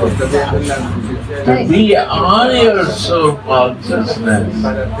to be on your soul consciousness,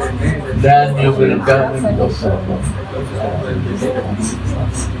 then you will come into soul.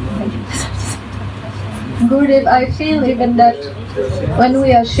 Gurudev, I feel even that when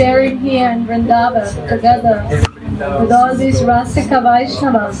we are sharing here in Vrindavan together with all these Rasika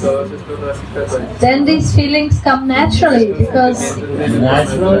Vaishnavas, then these feelings come naturally because...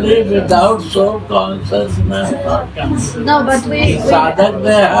 Naturally, without soul consciousness, not come. No, but we... Sadhak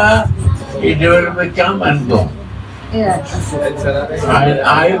deha, it will become and go. Yes.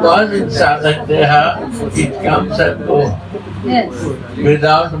 I was in sadhak deha, it comes and goes. Yes.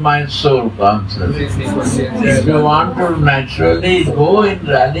 Without my soul consciousness. If you want to naturally go in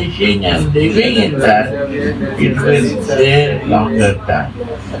relishing and living in that, it will stay longer time.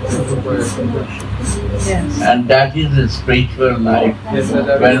 Yes. And that is the spiritual life.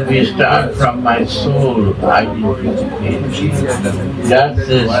 When we start from my soul identification, that's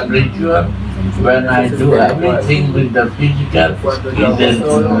the spiritual. when I do everything with the physical, it is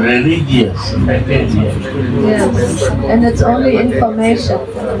religious, material. Yes, and it's only information.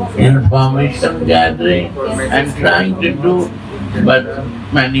 Information gathering and trying to do, but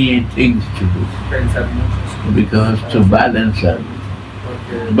many things to do, because to balance it.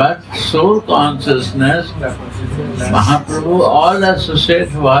 But soul consciousness, Mahaprabhu all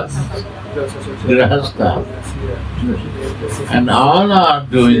associate with Grihastha, and all are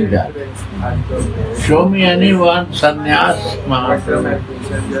doing that. Show me anyone, sannyas,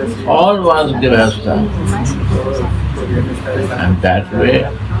 Mahaprabhu, all was Grihastha. And that way,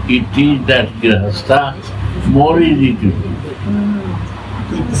 it is that Grihastha more easy to do.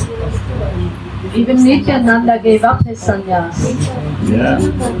 Even Nityananda gave up his sannyas. Yeah.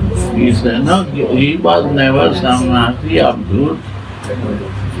 He said, no, he was never sannyasi, Abdut.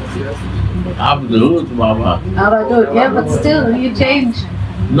 Abdut, Baba. Avadut, yeah, but still you changed.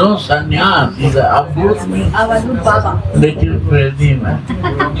 No sannyas, he's a Abdut means Avadut Baba. little crazy man.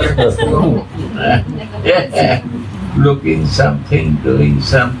 Looking something, doing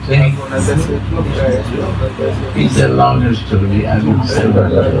something. It's a long story, I will say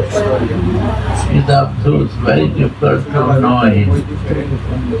that. It's Abdut, very difficult to know him.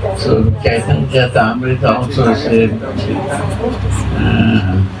 So Chaitanya Charitamrita also said,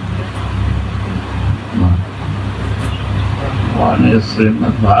 one is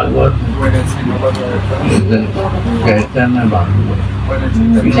Srimad Bhagavat, is Chaitanya Bhagavat.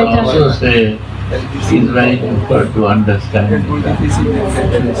 He also say it's very difficult to understand.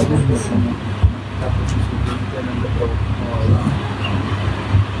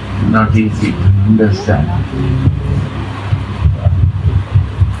 Not easy to understand.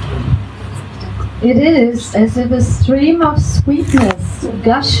 It is as if a stream of sweetness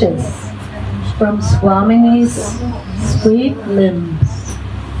gushes from Swamini's sweet limbs.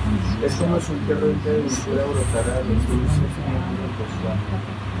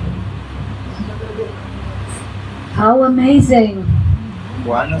 How amazing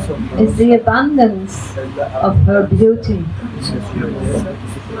is the abundance of her beauty.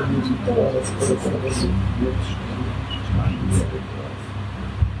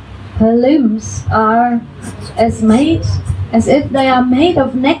 Her limbs are as if they are made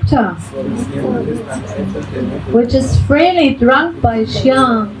of nectar, which is freely drunk by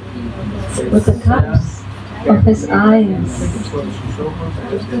Shyam with the cups of his eyes.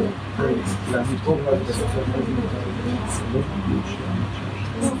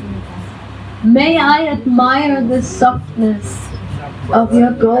 May I admire the softness of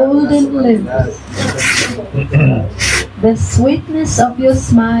your golden lips, the sweetness of your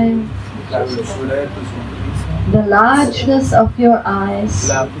smile, the largeness of your eyes,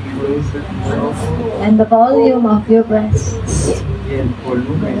 and the volume of your breasts.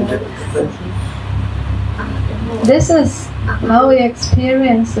 This is how he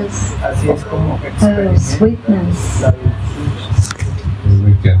experiences her sweetness.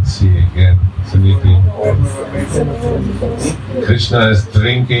 We can see again, Sudhanidhi. Krishna is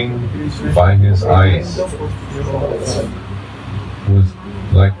drinking by his eyes, with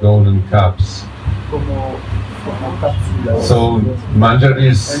like golden cups. So Manjari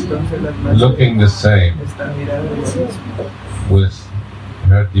is looking the same with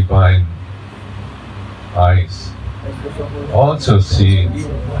her divine eyes. Also see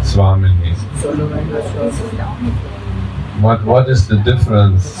Swamini. What is the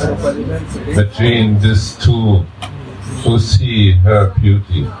difference between these two who see her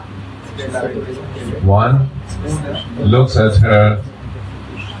beauty? One looks at her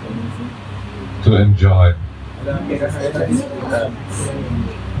to enjoy,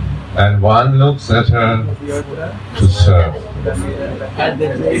 and one looks at her to serve.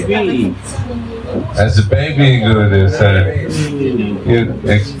 As a baby, Guru said, you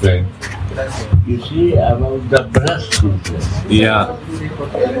explain. You see about the breast business. Yeah.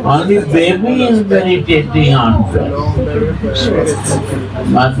 Only baby is meditating on breast.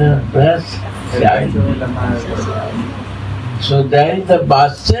 Mother breast, child. So there is the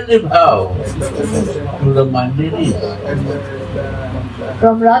Vatsarya bhav to the Mandiris.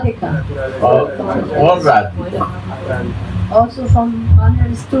 From Radhika. Or Radhika. Also from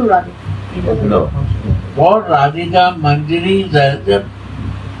Mandiris to Radhika. No. For Radhika, Mandiris has a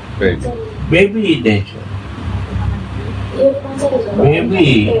baby nature. Baby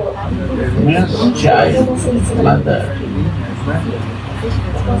means child, mother.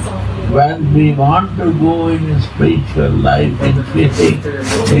 When we want to go in spiritual life, in physics,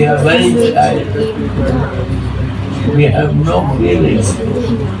 we are very child. We have no feeling.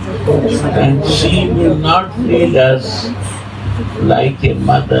 And she will not feel us like a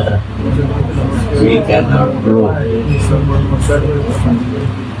mother, we cannot grow.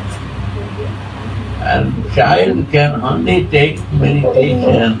 And child can only take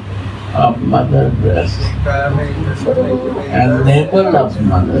meditation of mother breast and nipple of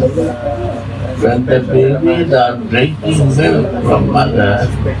mother. When the babies are drinking milk from mother,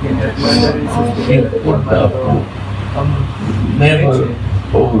 she put the nipple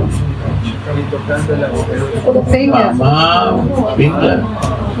over The finger. mama finger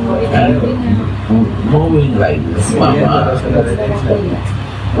and moving like this. Mama,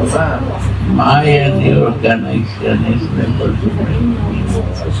 my and your connection is nipple to me.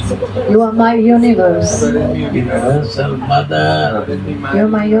 You are my universe. Universal Mother, You are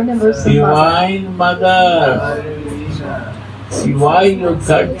my universal mother. Divine Mother, why you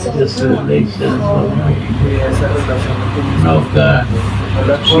cut this relation from me? No God,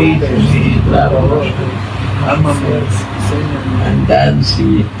 she loves. And then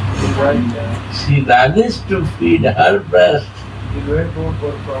she managed to feed her breast.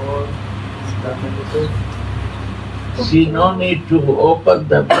 She no need to open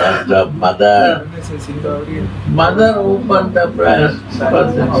the breast of mother. Mother opened the breast for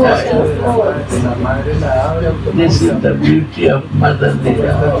the child. This is the beauty of motherly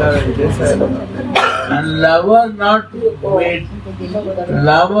love. And lover not wait.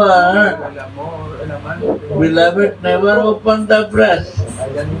 Lover, beloved never open the breast.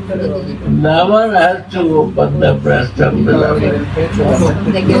 Lover has to open the breast of beloved.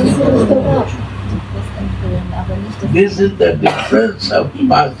 This is the difference of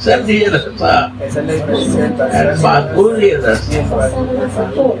Vatsalya Rasa and Madhurya Rasa.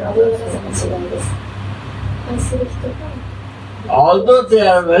 Although they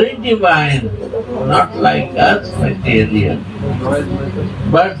are very divine, not like us material,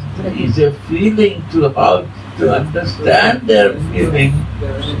 but it's a feeling to how to understand their feeling,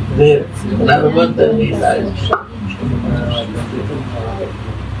 their Narvada realized.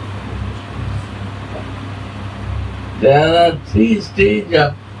 There are three stages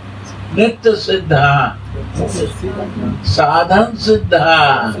of Nitya Siddha, Sadhan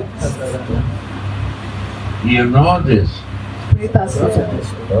Siddha. You know this.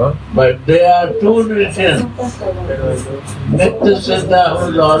 But they are two written. Nitya Siddha, who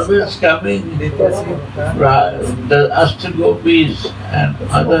is always coming, the Ashtagopis and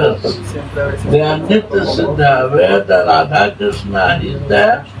others, they are Nitya Siddha. Where the Radha Krishna is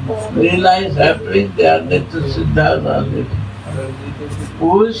there, Leela is happening, they are Nitya Siddhas only.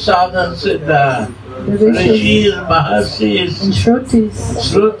 Who is Sadhan Siddha? Rishis, Maharshis, And Shrutis,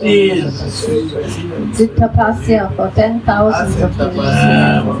 did tapasya for 10,000 of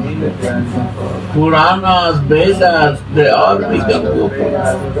years. Puranas, Vedas, they all become Gopis.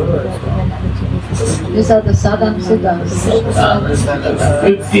 These are the Sadhan Siddhas.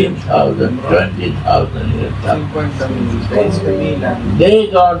 15,000, 20,000 years.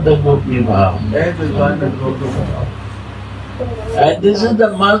 They got the Gopi Bhav. And this is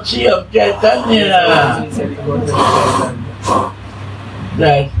the mercy of Chaitanya,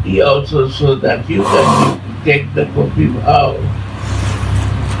 that he also so that you can take the Gopi Bhav.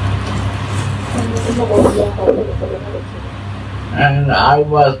 And I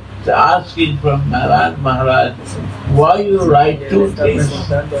was asking from Maharaj, why you write two things?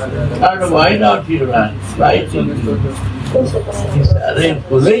 And why not you write it? He said, are you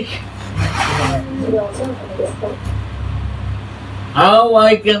foolish? How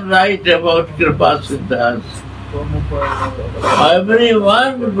I can write about Kripa Siddhas?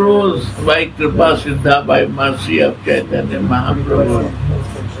 Everyone grows by Kripa Siddha, by mercy of Chaitanya Mahaprabhu.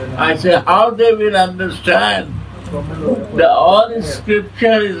 I say, how they will understand? The all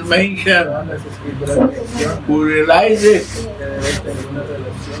scripture is mentioned. Who realize it?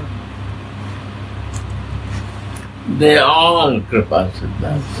 They all Kripa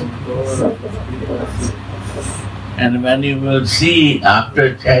Siddhas. And when you will see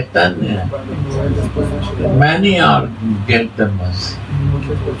after Chaitanya, many are get the mercy.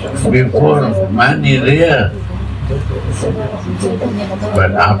 Before, many rare.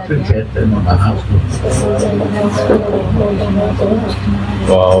 But after Chaitanya Mahaprabhu,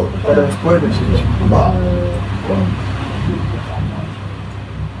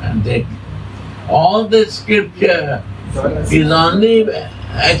 and they, all the scripture is only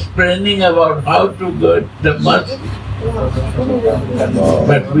explaining about how to get the mercy.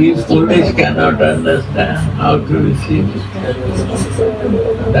 But we foolish cannot understand how to receive it.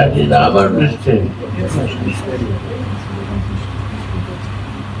 That is our mistake.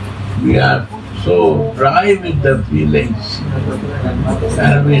 We are so dry with the feelings,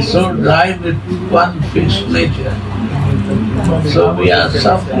 and we so dry with one fixed nature. So we are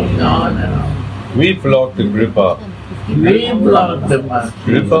suffering on and on. We block the Kripa. We block the master.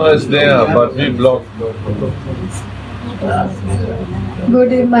 Kripa is there, but we block.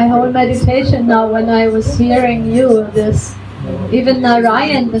 Gurudev, my whole meditation now, when I was hearing you, this, even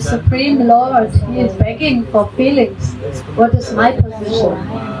Narayan, the Supreme Lord, he is begging for feelings. What is my position?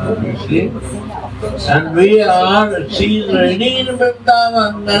 You see? And we are, she is ready in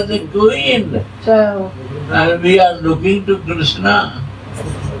Vrindavan as a queen. So, And we are looking to Krishna.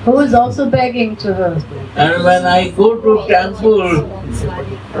 who is also begging to her? And when I go to temple,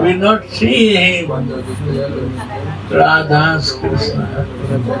 we not see him, Radha's Krishna.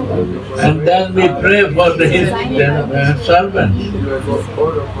 And then we pray for his servants.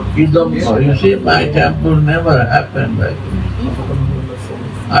 You see, my temple never happened like this.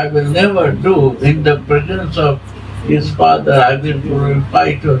 I will never do in the presence of his father, I will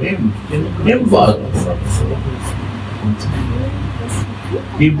purify to him. Impossible.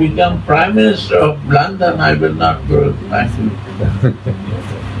 He become Prime Minister of London, I will not purify him.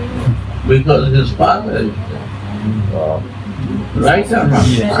 Because his father is there. Right or not?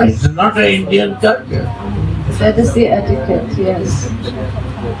 It's not an Indian culture. That is the etiquette, yes.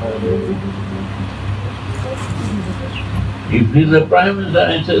 If he is a Prime Minister,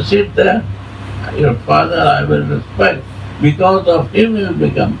 I say, sit there, your father I will respect. Because of him you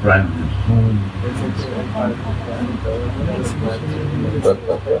become Prime Minister.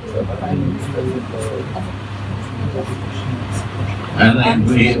 And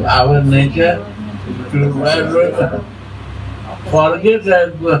our nature to forget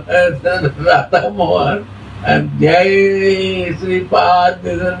that Radha Mohan and Jai Sri Pad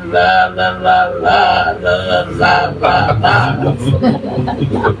la la la la la la la.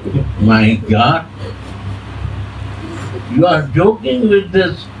 My God, you are joking with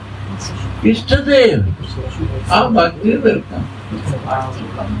this Ishtadev. How bhakti will come?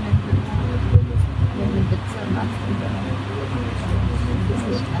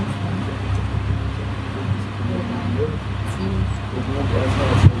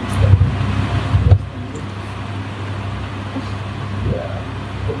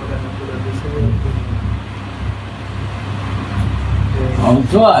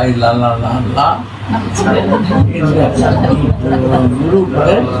 Also, I la la la la. In the Guru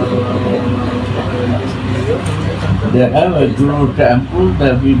place, they have a Guru temple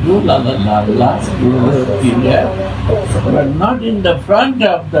that we do la la la la, Guru period, but not in the front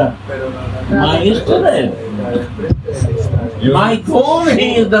of the my Ishtadev. My goal,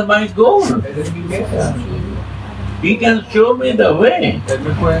 he is my goal. He can show me the way,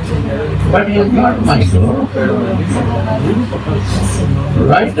 but he is not my goal.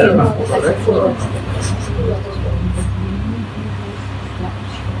 Right or not?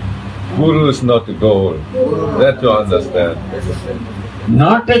 Guru is not the goal. That you understand.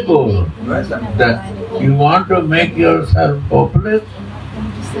 Not a goal. That you want to make yourself popular.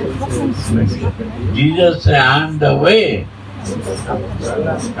 Jesus said, I am the way.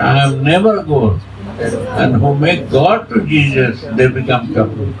 I have never goal. And who make God to Jesus, they become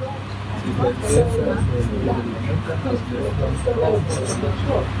couple.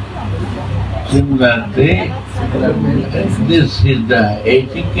 Similarly, this is the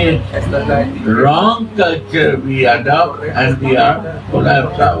etiquette, wrong culture we adopt and we are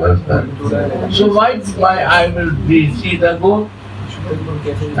collapse ourselves. So why I will see the goal?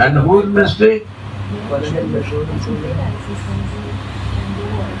 And whose mistake?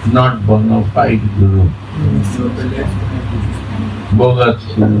 Not bona fide Guru. Bogat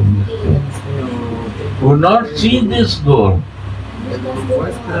Guru mistake. Who not see this goal.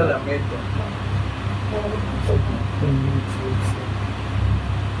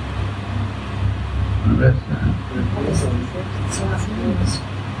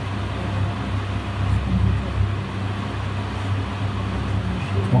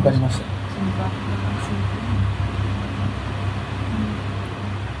 Understand?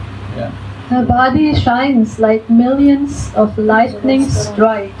 Yeah. Her body shines like millions of lightning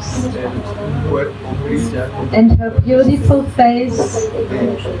strikes, and her beautiful face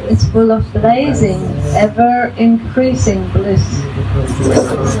is full of blazing, ever-increasing bliss.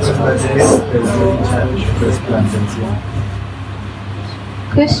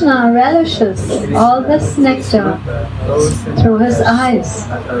 Krishna relishes all this nectar through his eyes.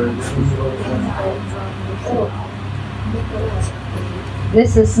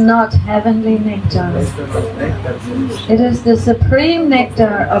 This is not heavenly nectar. It is the supreme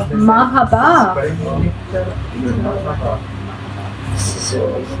nectar of Mahabha.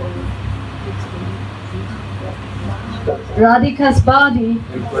 Radhika's body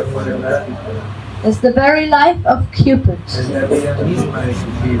It's the very life of Cupid.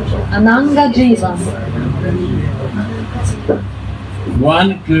 Ananga Jiva.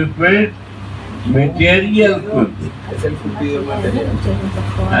 One Cupid, material Cupid,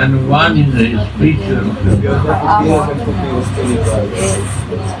 and one is a spiritual Cupid.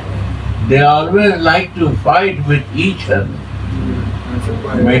 They always like to fight with each other,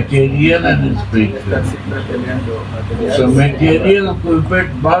 material and spiritual. So material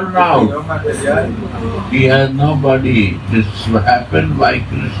Cupid burn out. He has nobody. This happened by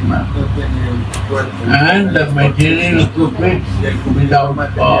Krishna. And the material Cupid without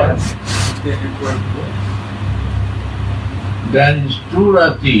God. There is two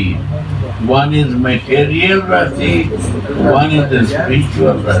Rati. One is material Rati, one is the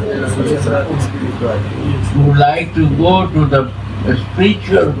spiritual Rati. Who like to go to the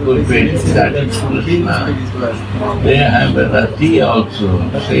spiritual Cupid, that is Krishna. They have a Rati also,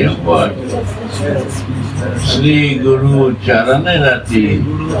 same word. Sri Guru Charane Rati.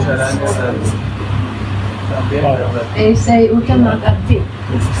 They say Uttama Gati.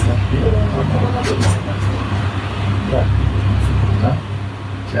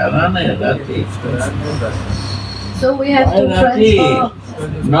 Charane Rati. So we have to Rati,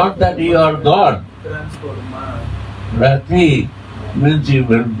 transform. not that you are God. Rati means you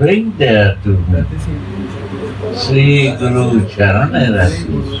will bring there to me. Sri Guru Charane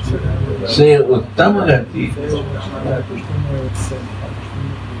Rati. Say Uttama Gati.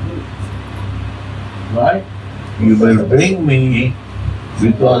 Right? You will bring me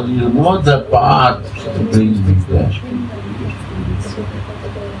because you know the path to bring me there.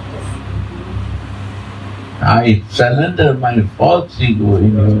 I surrender my false ego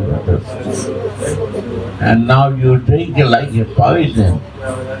in your lotus. And now you drink like a poison.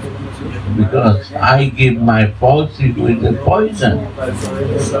 Because I give my false ego as a poison.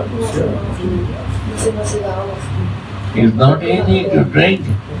 It's not easy to drink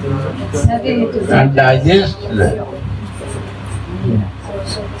and digest that.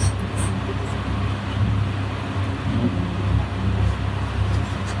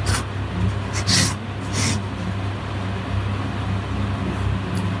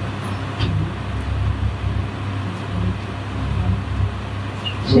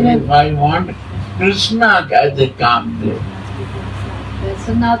 If I want Krishna as a Kamdev, That's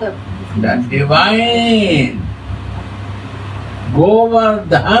another. then divine,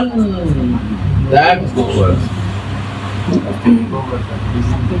 Govardhan, that Govardhan.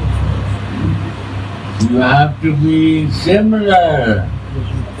 You have to be similar,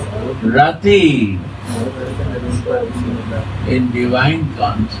 Rati, in divine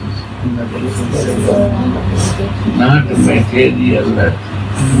consciousness, not material Rati.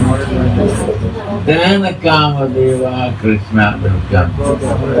 Then Kamadeva, Krishna will come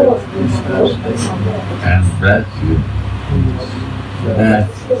and bless you. That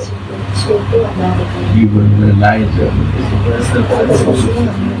you will realize everything.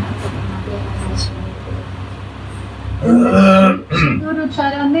 Guru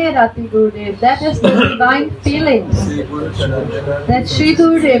Charane Rati Gurudev, that is the divine feelings that Sri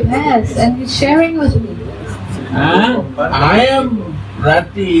Gurudev has and he's sharing with me. I am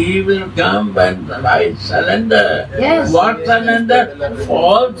Rati, he will come and I surrender. Yes. What surrender?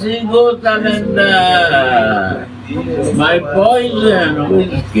 False ego surrender. My poison who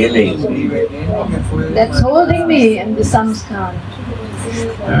is killing me. That's holding me in the samskar.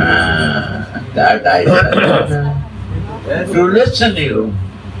 That I surrender. To listen you.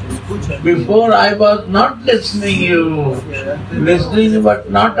 Before I was not listening you, listening but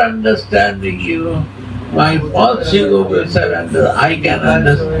not understanding you. My false ego will surrender, I can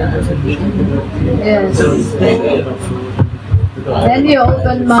understand. Yes. Then you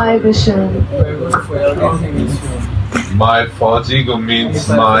open my vision. My false ego means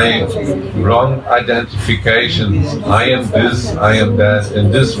my wrong identifications. I am this, I am that in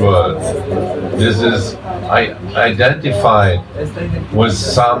this world. This is, I identified with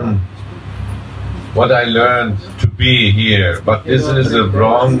what I learned to be here, but this is a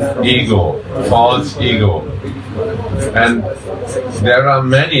wrong ego, false ego. And there are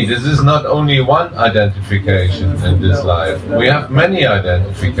many, this is not only one identification in this life, we have many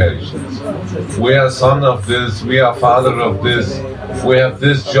identifications. We are son of this, we are father of this, we have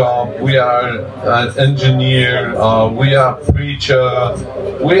this job, we are an engineer, we are preacher.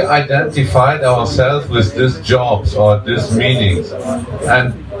 We identified ourselves with these jobs or these meanings.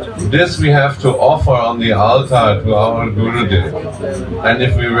 And this we have to offer on the altar to our Gurudev. And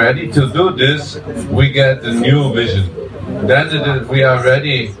if we're ready to do this, we get a new vision. Then we are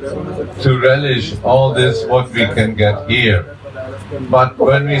ready to relish all this what we can get here. But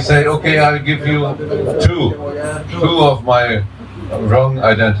when we say, okay, I'll give you two of my wrong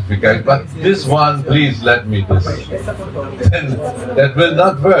identification, but this one, please let me this, then that will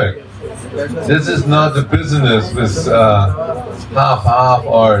not work. This is not a business with half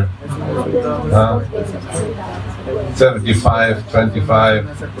or 75-25.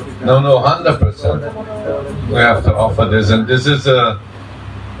 No, 100%. We have to offer this, and this is a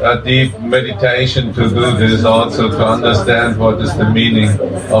deep meditation to do this also, to understand what is the meaning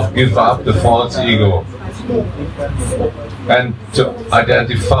of give up the false ego and to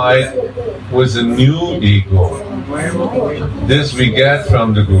identify with a new ego. This we get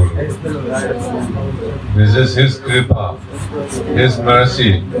from the Guru. This is his kripa, his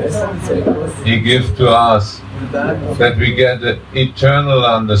mercy. He gives to us that we get the eternal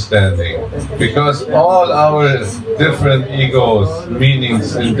understanding. Because all our different egos,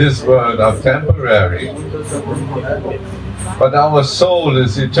 meanings in this world are temporary. But our soul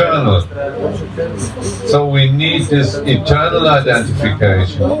is eternal. So we need this eternal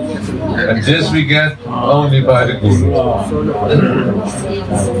identification. And this we get only by the Guru.